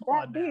 damn. Like,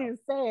 that being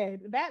said,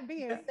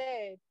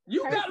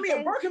 you got me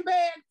a Birkin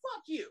bag.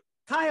 Fuck you.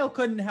 Kyle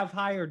couldn't have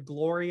hired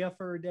Gloria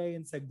for a day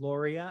and said,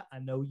 Gloria, I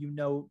know you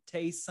know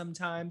taste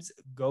sometimes.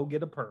 Go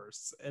get a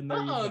purse. And there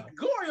you go.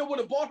 Gloria would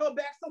have bought her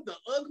back something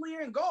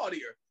uglier and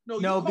gaudier.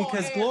 No,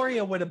 because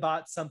Gloria would have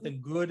bought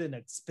something good and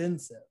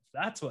expensive.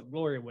 That's what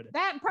Gloria would have.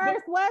 That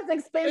purse was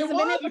expensive. It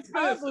was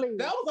expensive.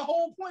 That was the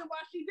whole point why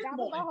she didn't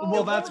want it.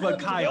 Well, that's what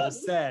Kyle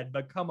said.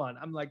 But come on,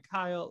 I'm like,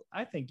 Kyle,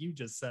 I think you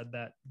just said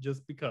that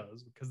just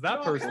because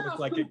that purse looked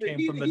like it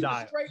came from the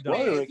diet.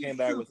 Gloria came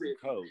back with the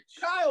coach.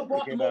 Kyle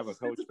bought the most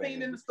expensive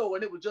thing in the store,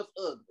 and it was just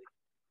ugly.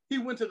 He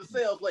went to the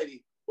sales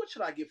lady. What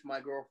should I get for my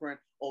girlfriend?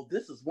 Oh,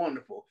 this is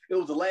wonderful. It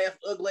was the last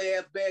ugly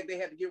ass bag they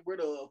had to get rid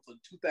of for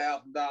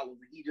 $2,000, and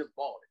he just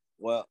bought it.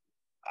 Well,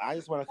 I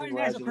just want to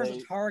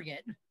congratulate.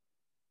 Target.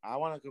 I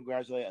want to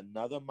congratulate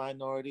another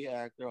minority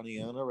actor on The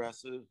Young and the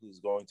Restless who's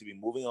going to be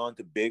moving on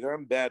to bigger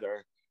and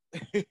better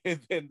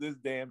than this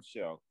damn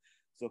show.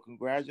 So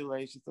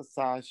congratulations to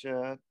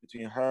Sasha.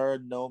 Between her,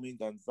 Nomi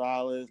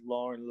Gonzalez,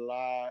 Lauren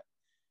Lott,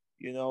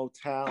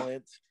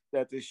 talent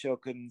that this show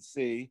couldn't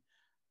see.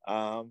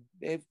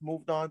 They've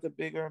moved on to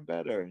bigger and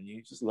better, and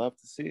you just love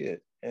to see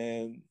it.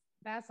 And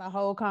that's a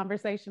whole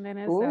conversation in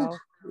itself.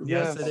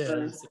 Yes, it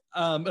is.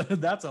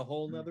 That's a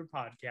whole nother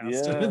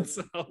podcast.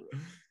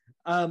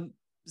 Yeah.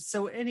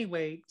 So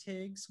anyway,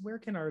 Tiggs, where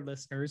can our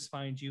listeners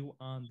find you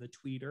on the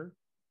Twitter?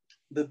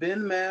 The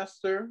Ben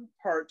Master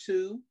Part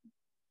 2.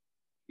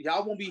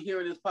 Y'all won't be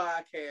hearing this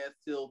podcast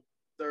till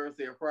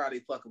Thursday or Friday,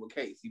 fucking with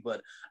Casey,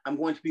 but I'm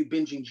going to be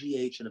binging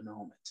GH in a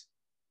moment.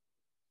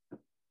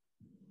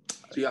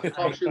 So y'all can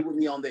talk shit with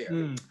me on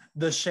there.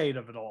 The shade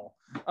of it all.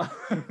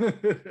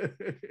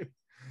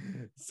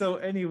 So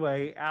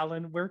anyway,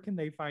 Alan, where can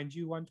they find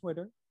you on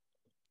Twitter?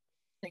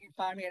 They can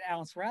find me at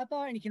Alan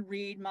Sarapa, and you can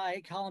read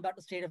my column about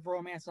the state of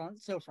romance on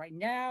soaps right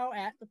now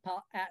at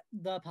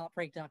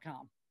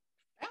thepopbreak.com.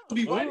 I'll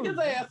be writing his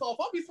ass off.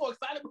 I'll be so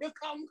excited when his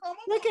column come up.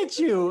 Look at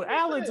you.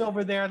 Alan's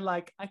over there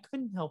like, I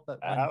couldn't help it.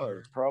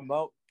 Alan,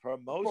 promotion.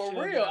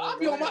 For real. I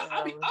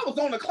was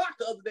on the clock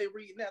the other day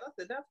reading that. I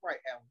said, that's right,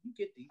 Alan. You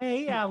get these.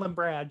 Hey, Alan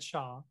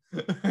Bradshaw.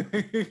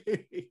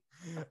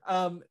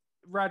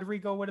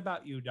 Rodrigo, what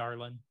about you,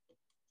 darling?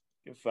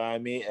 You can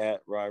find me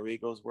at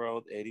Rodrigo's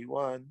World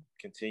 81.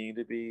 Continue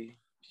to be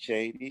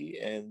shady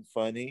and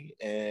funny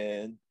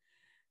and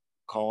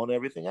calling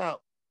everything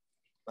out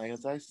like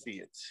as I see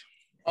it.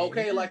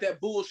 Okay, like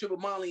that bullshit with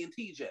Molly and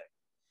TJ.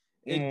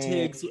 It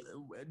takes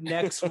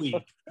next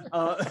week.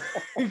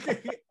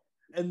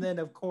 And then,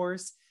 of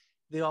course,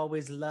 the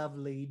always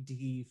lovely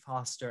Dee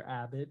Foster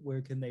Abbott.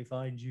 Where can they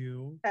find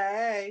you?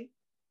 Hey.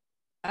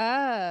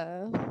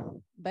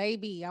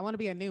 Baby, I want to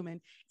be a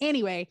Newman.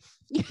 Anyway,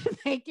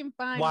 they can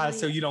find Why? me.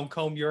 So you don't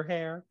comb your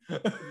hair?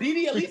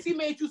 Dee, at least he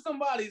made you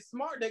somebody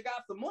smart that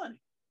got some money.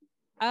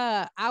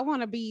 I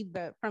want to be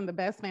from the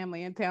best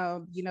family in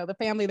town, the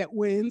family that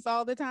wins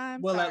all the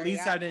time. Well, at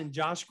least I didn't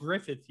Josh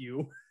Griffith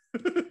you.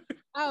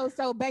 Oh,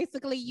 so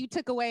basically you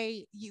took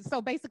away you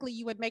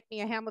would make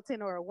me a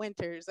Hamilton or a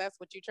Winters. That's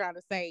what you're trying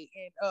to say.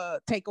 And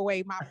take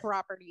away my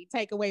property,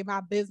 take away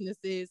my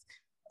businesses,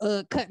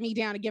 cut me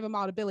down and give them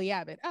all to Billy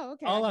Abbott. Oh,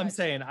 okay. All I'm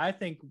saying, I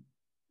think,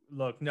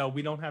 look, no,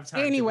 we don't have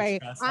time. Anyway,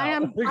 I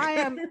am.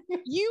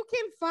 You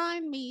can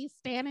find me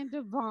Stan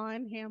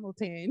Devon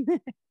Hamilton.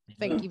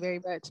 Thank you very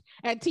much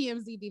at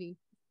TMZBD.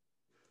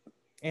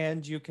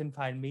 And you can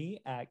find me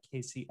at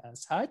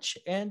KCS Hutch.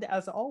 And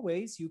as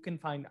always, you can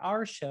find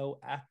our show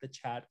at the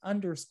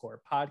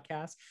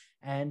chat_podcast.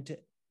 And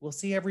we'll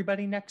see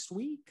everybody next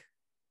week.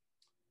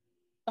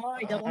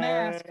 Sorry, double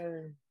mask.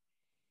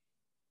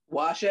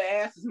 Wash your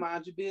asses,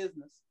 mind your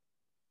business.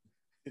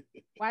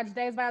 Watch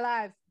Days of Our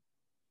Lives.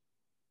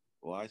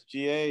 Watch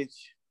GH.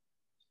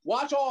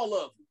 Watch all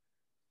of them.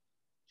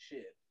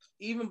 Shit.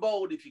 Even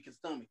Bold if you can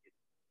stomach it.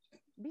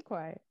 Be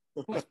quiet.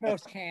 Which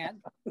most can't.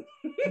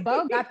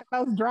 Bo got the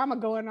most drama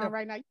going on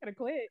right now. You could have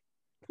quit.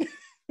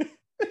 It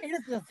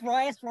is the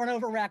thrice run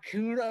over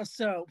raccoon of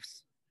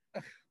soaps.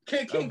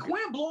 Can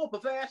Quinn blow up a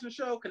fashion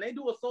show? Can they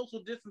do a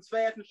social distance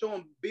fashion show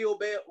in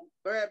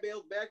Brad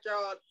Bell's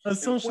backyard? A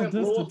social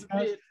distance.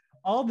 Shit?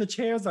 All the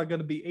chairs are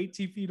going to be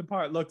 18 feet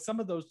apart. Look, some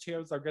of those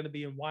chairs are going to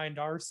be in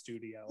Wind-R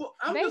studio. Well,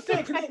 I'm just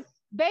saying,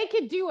 they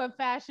could do a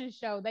fashion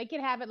show. They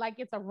could have it like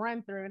it's a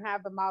run through and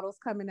have the models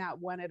coming out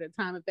one at a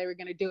time if they were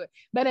going to do it.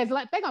 But it's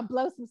like they're going to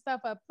blow some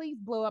stuff up. Please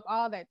blow up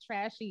all that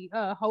trashy,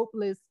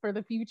 hopeless for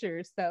the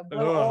future stuff.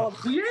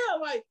 Yeah,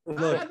 like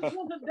I just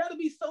want that'd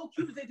be so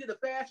cute if they did a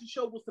fashion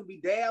show with some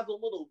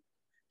bedazzled little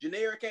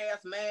generic ass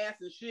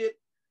masks and shit.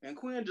 And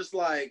Quinn just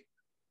like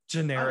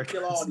generic.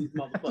 Kill all these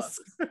motherfuckers.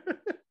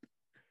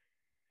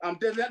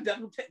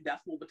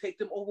 That's what would take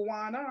them over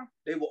Y&R.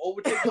 They will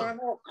overtake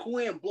Y&R.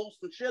 Quinn blow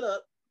some shit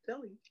up. I'm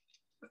telling you.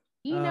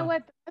 You know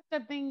what? The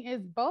thing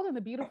is, Bold and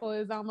the Beautiful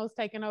is almost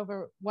taking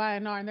over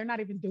Y&R, and they're not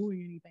even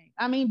doing anything.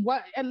 I mean,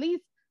 what? At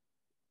least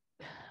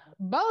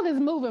Bold is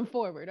moving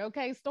forward.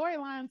 Okay,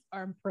 storylines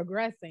are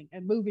progressing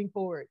and moving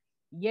forward.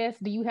 Yes,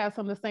 do you have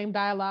some of the same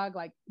dialogue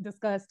like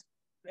discussed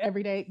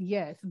every day?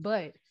 Yes,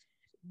 but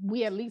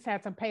we at least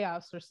had some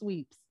payoffs for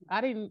sweeps.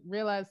 I didn't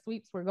realize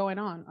sweeps were going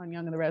on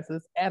Young and the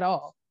Restless at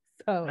all.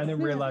 So I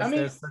didn't realize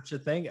there's such a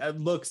thing.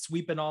 Look,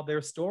 sweeping all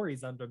their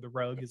stories under the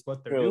rug is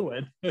what they're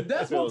doing.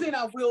 That's one thing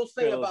I will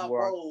say about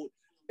Bold.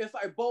 It's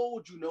like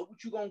Bold, you know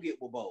what you're going to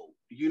get with Bold.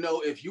 You know,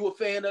 if you're a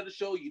fan of the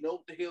show, you know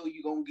what the hell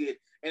you're going to get.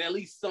 And at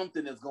least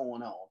something is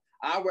going on.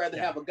 I'd rather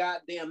have a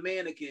goddamn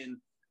mannequin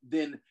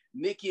than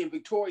Nikki and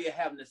Victoria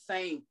having the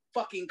same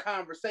fucking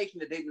conversation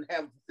that they've been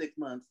having for 6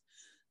 months.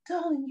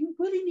 Darling, you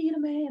really need a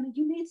man and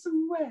you need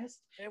some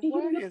rest.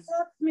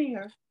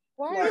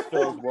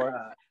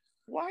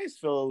 Why is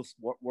Phyllis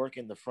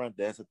working the front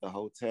desk at the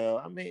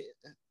hotel? I mean,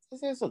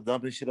 that's the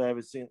dumbest shit I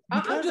ever seen.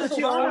 Because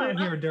it's hard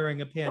here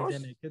during a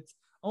pandemic. It's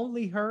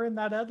only her and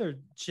that other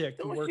chick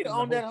who work in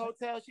that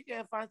hotel. She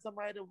can't find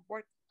somebody to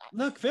work.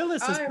 Look,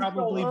 Phyllis is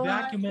probably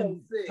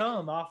vacuuming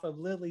cum off of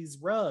Lily's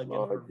rug.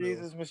 Oh,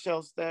 Jesus,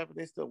 Michelle Stafford,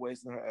 they still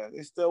wasting her ass.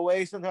 They still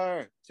wasting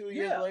her. 2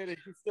 years later,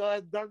 she still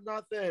has done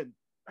nothing.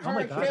 Oh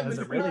my God, has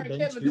it really been 2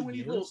 years? Doing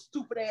these little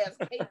stupid ass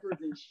papers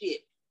and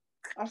shit.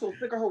 I'm so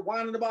sick of her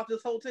whining about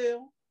this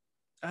hotel.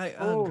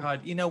 Oh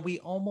God, you know, we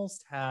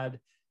almost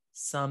had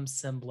some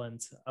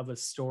semblance of a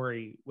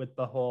story with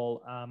the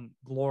whole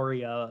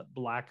Gloria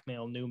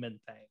blackmail Newman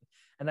thing.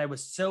 And I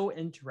was so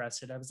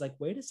interested. I was like,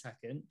 wait a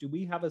second, do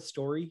we have a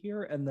story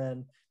here? And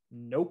then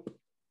nope.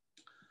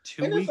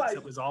 2 weeks,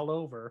 it was all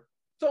over.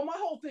 So my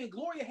whole thing,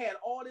 Gloria had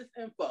all this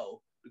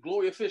info.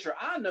 Gloria Fisher,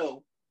 I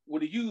know,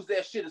 would have used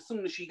that shit as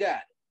soon as she got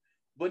it.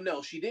 But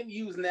no, she didn't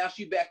use it. Now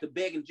she back to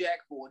begging Jack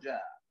for a job.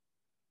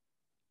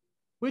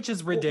 Which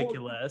is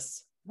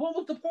ridiculous. What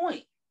was the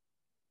point?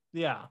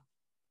 Yeah.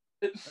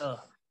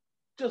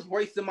 Just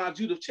wasting my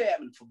Judith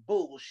Chapman for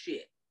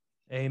bullshit.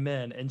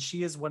 Amen. And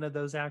she is one of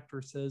those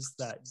actresses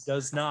that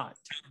does not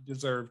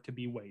deserve to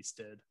be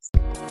wasted.